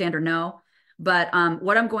don't understand or know. But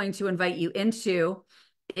what I'm going to invite you into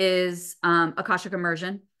is Akashic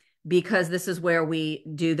immersion, because this is where we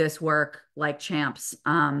do this work like champs.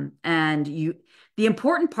 And the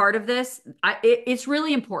important part of this, it's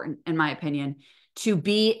really important, in my opinion, to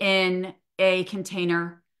be in a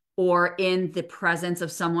container or in the presence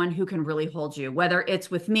of someone who can really hold you, whether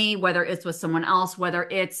it's with me, whether it's with someone else, whether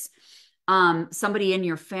it's somebody in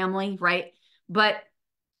your family, right? But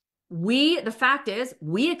the fact is,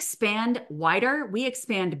 we expand wider, we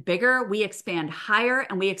expand bigger, we expand higher,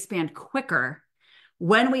 and we expand quicker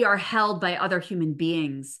when we are held by other human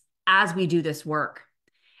beings as we do this work.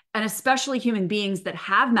 And especially human beings that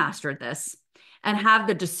have mastered this and have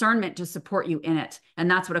the discernment to support you in it. And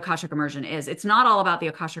that's what Akashic immersion is. It's not all about the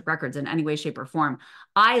Akashic records in any way, shape, or form.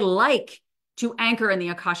 I like to anchor in the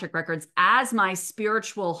Akashic records as my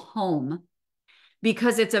spiritual home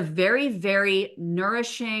because it's a very, very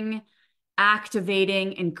nourishing,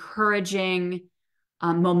 activating, encouraging,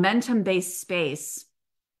 momentum-based space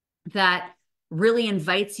that really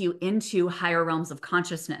invites you into higher realms of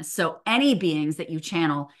consciousness. So any beings that you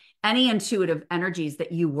channel, any intuitive energies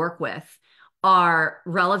that you work with are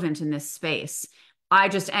relevant in this space. I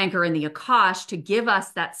just anchor in the Akash to give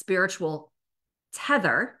us that spiritual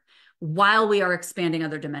tether while we are expanding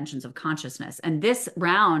other dimensions of consciousness. And this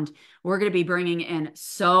round, we're going to be bringing in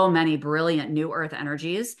so many brilliant new earth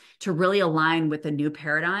energies to really align with the new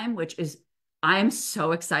paradigm, which is, I'm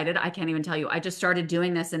so excited. I can't even tell you. I just started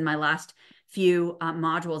doing this in my last few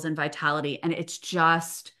modules in Vitality, and it's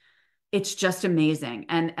just amazing.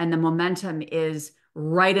 And the momentum is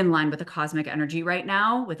right in line with the cosmic energy right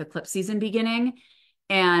now, with eclipse season beginning.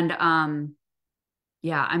 And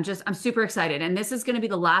yeah, I'm super excited. And this is going to be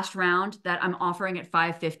the last round that I'm offering at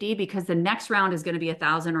 550, because the next round is going to be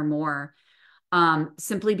 1,000 or more,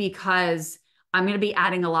 simply because I'm going to be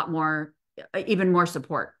adding a lot more, even more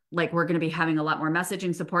support. Like, we're going to be having a lot more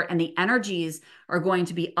messaging support, and the energies are going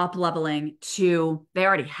to be up leveling to, they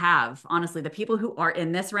already have, honestly, the people who are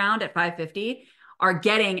in this round at 550 are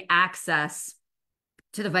getting access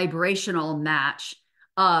to the vibrational match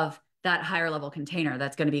of that higher level container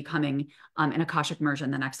that's going to be coming in Akashic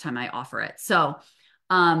immersion the next time I offer it. So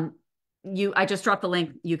I just dropped the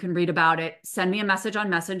link. You can read about it. Send me a message on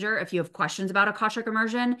Messenger if you have questions about Akashic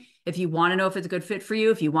immersion. If you want to know if it's a good fit for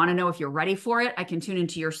you, if you want to know if you're ready for it, I can tune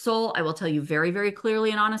into your soul. I will tell you very, very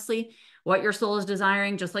clearly and honestly what your soul is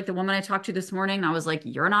desiring. Just like the woman I talked to this morning, I was like,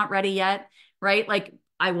 you're not ready yet, right? Like,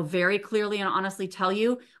 I will very clearly and honestly tell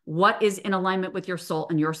you what is in alignment with your soul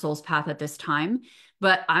and your soul's path at this time.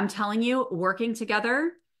 But I'm telling you, working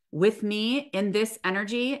together with me in this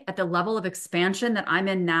energy at the level of expansion that I'm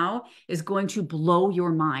in now is going to blow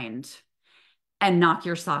your mind and knock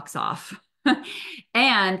your socks off.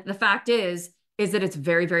 And the fact is that it's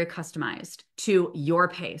very, very customized to your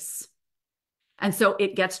pace. And so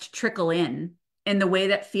it gets to trickle in the way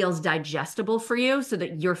that feels digestible for you, so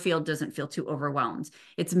that your field doesn't feel too overwhelmed.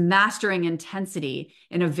 It's mastering intensity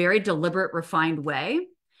in a very deliberate, refined way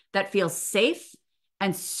that feels safe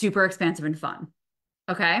and super expansive and fun.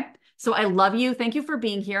 Okay. So I love you. Thank you for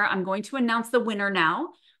being here. I'm going to announce the winner now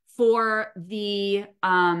for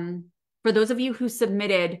for those of you who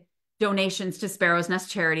submitted donations to Sparrow's Nest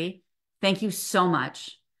Charity. Thank you so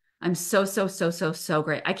much. I'm so, so, so, so, so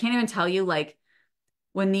great. I can't even tell you, like,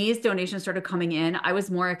 when these donations started coming in, I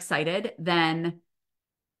was more excited than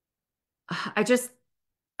I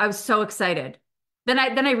was so excited. Then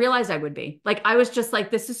I realized I would be. Like, I was just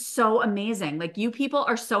like, this is so amazing. Like, you people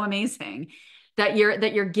are so amazing that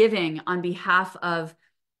you're giving on behalf of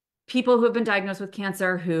people who have been diagnosed with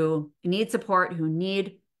cancer, who need support, who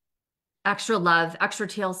need extra love, extra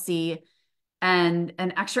TLC, and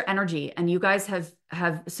extra energy. And you guys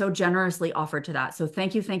have so generously offered to that. So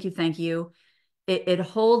thank you, thank you, thank you. It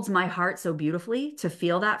holds my heart so beautifully to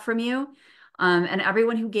feel that from you. And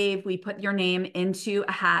everyone who gave, we put your name into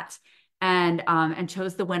a hat and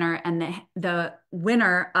chose the winner. And the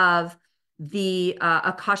winner of the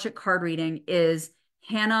Akashic card reading is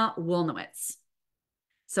Hannah Wolnowitz.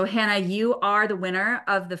 So Hannah, you are the winner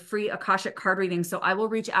of the free Akashic card reading. So I will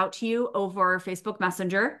reach out to you over Facebook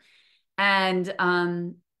Messenger. And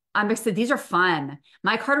I'm excited. These are fun.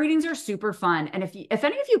 My card readings are super fun. And if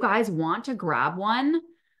any of you guys want to grab one,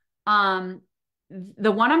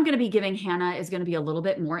 the one I'm going to be giving Hannah is going to be a little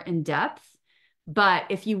bit more in depth. But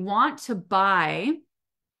if you want to buy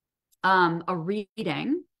a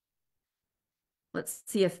reading, let's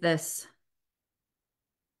see if this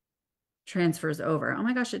transfers over. Oh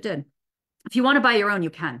my gosh, it did. If you want to buy your own, you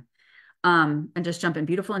can. And just jump in.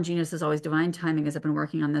 Beautiful and genius is always divine timing as I've been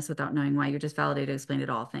working on this without knowing why. You just validated, explained it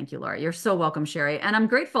all. Thank you, Laura. You're so welcome, Sherry. And I'm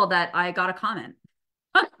grateful that I got a comment,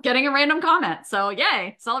 getting a random comment. So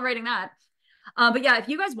yay, celebrating that. But yeah, if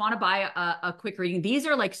you guys want to buy a quick reading, these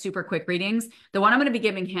are like super quick readings. The one I'm going to be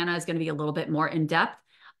giving Hannah is going to be a little bit more in depth.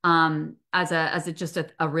 As a just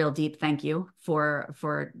a real deep thank you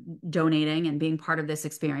for donating and being part of this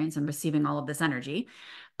experience and receiving all of this energy.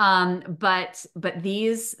 But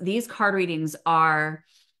these card readings are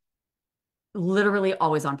literally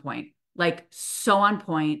always on point, like so on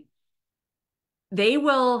point. They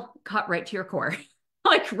will cut right to your core,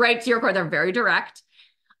 like right to your core. They're very direct.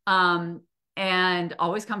 And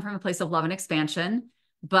always come from a place of love and expansion,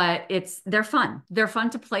 but they're fun. They're fun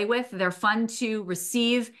to play with. They're fun to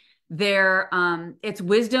receive. It's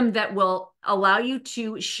wisdom that will allow you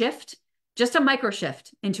to shift, just a micro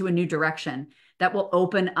shift into a new direction that will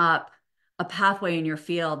open up a pathway in your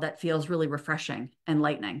field that feels really refreshing and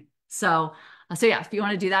lightening. So yeah, if you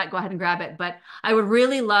want to do that, go ahead and grab it. But I would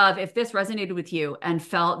really love if this resonated with you and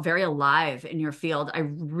felt very alive in your field. I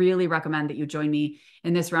really recommend that you join me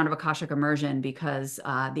in this round of Akashic immersion because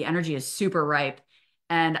the energy is super ripe,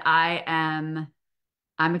 and I'm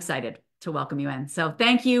excited to welcome you in. So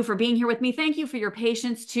thank you for being here with me. Thank you for your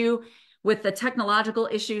patience too with the technological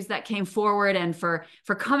issues that came forward, and for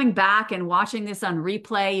coming back and watching this on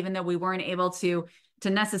replay, even though we weren't able to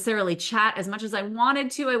necessarily chat as much as I wanted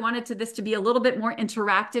to. I wanted this to be a little bit more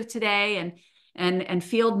interactive today and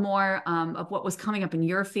field more of what was coming up in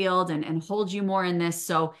your field and hold you more in this.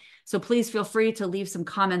 So please feel free to leave some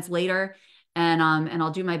comments later, and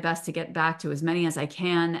I'll do my best to get back to as many as I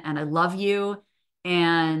can. And I love you,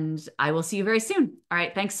 and I will see you very soon. All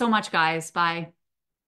right. Thanks so much, guys. Bye.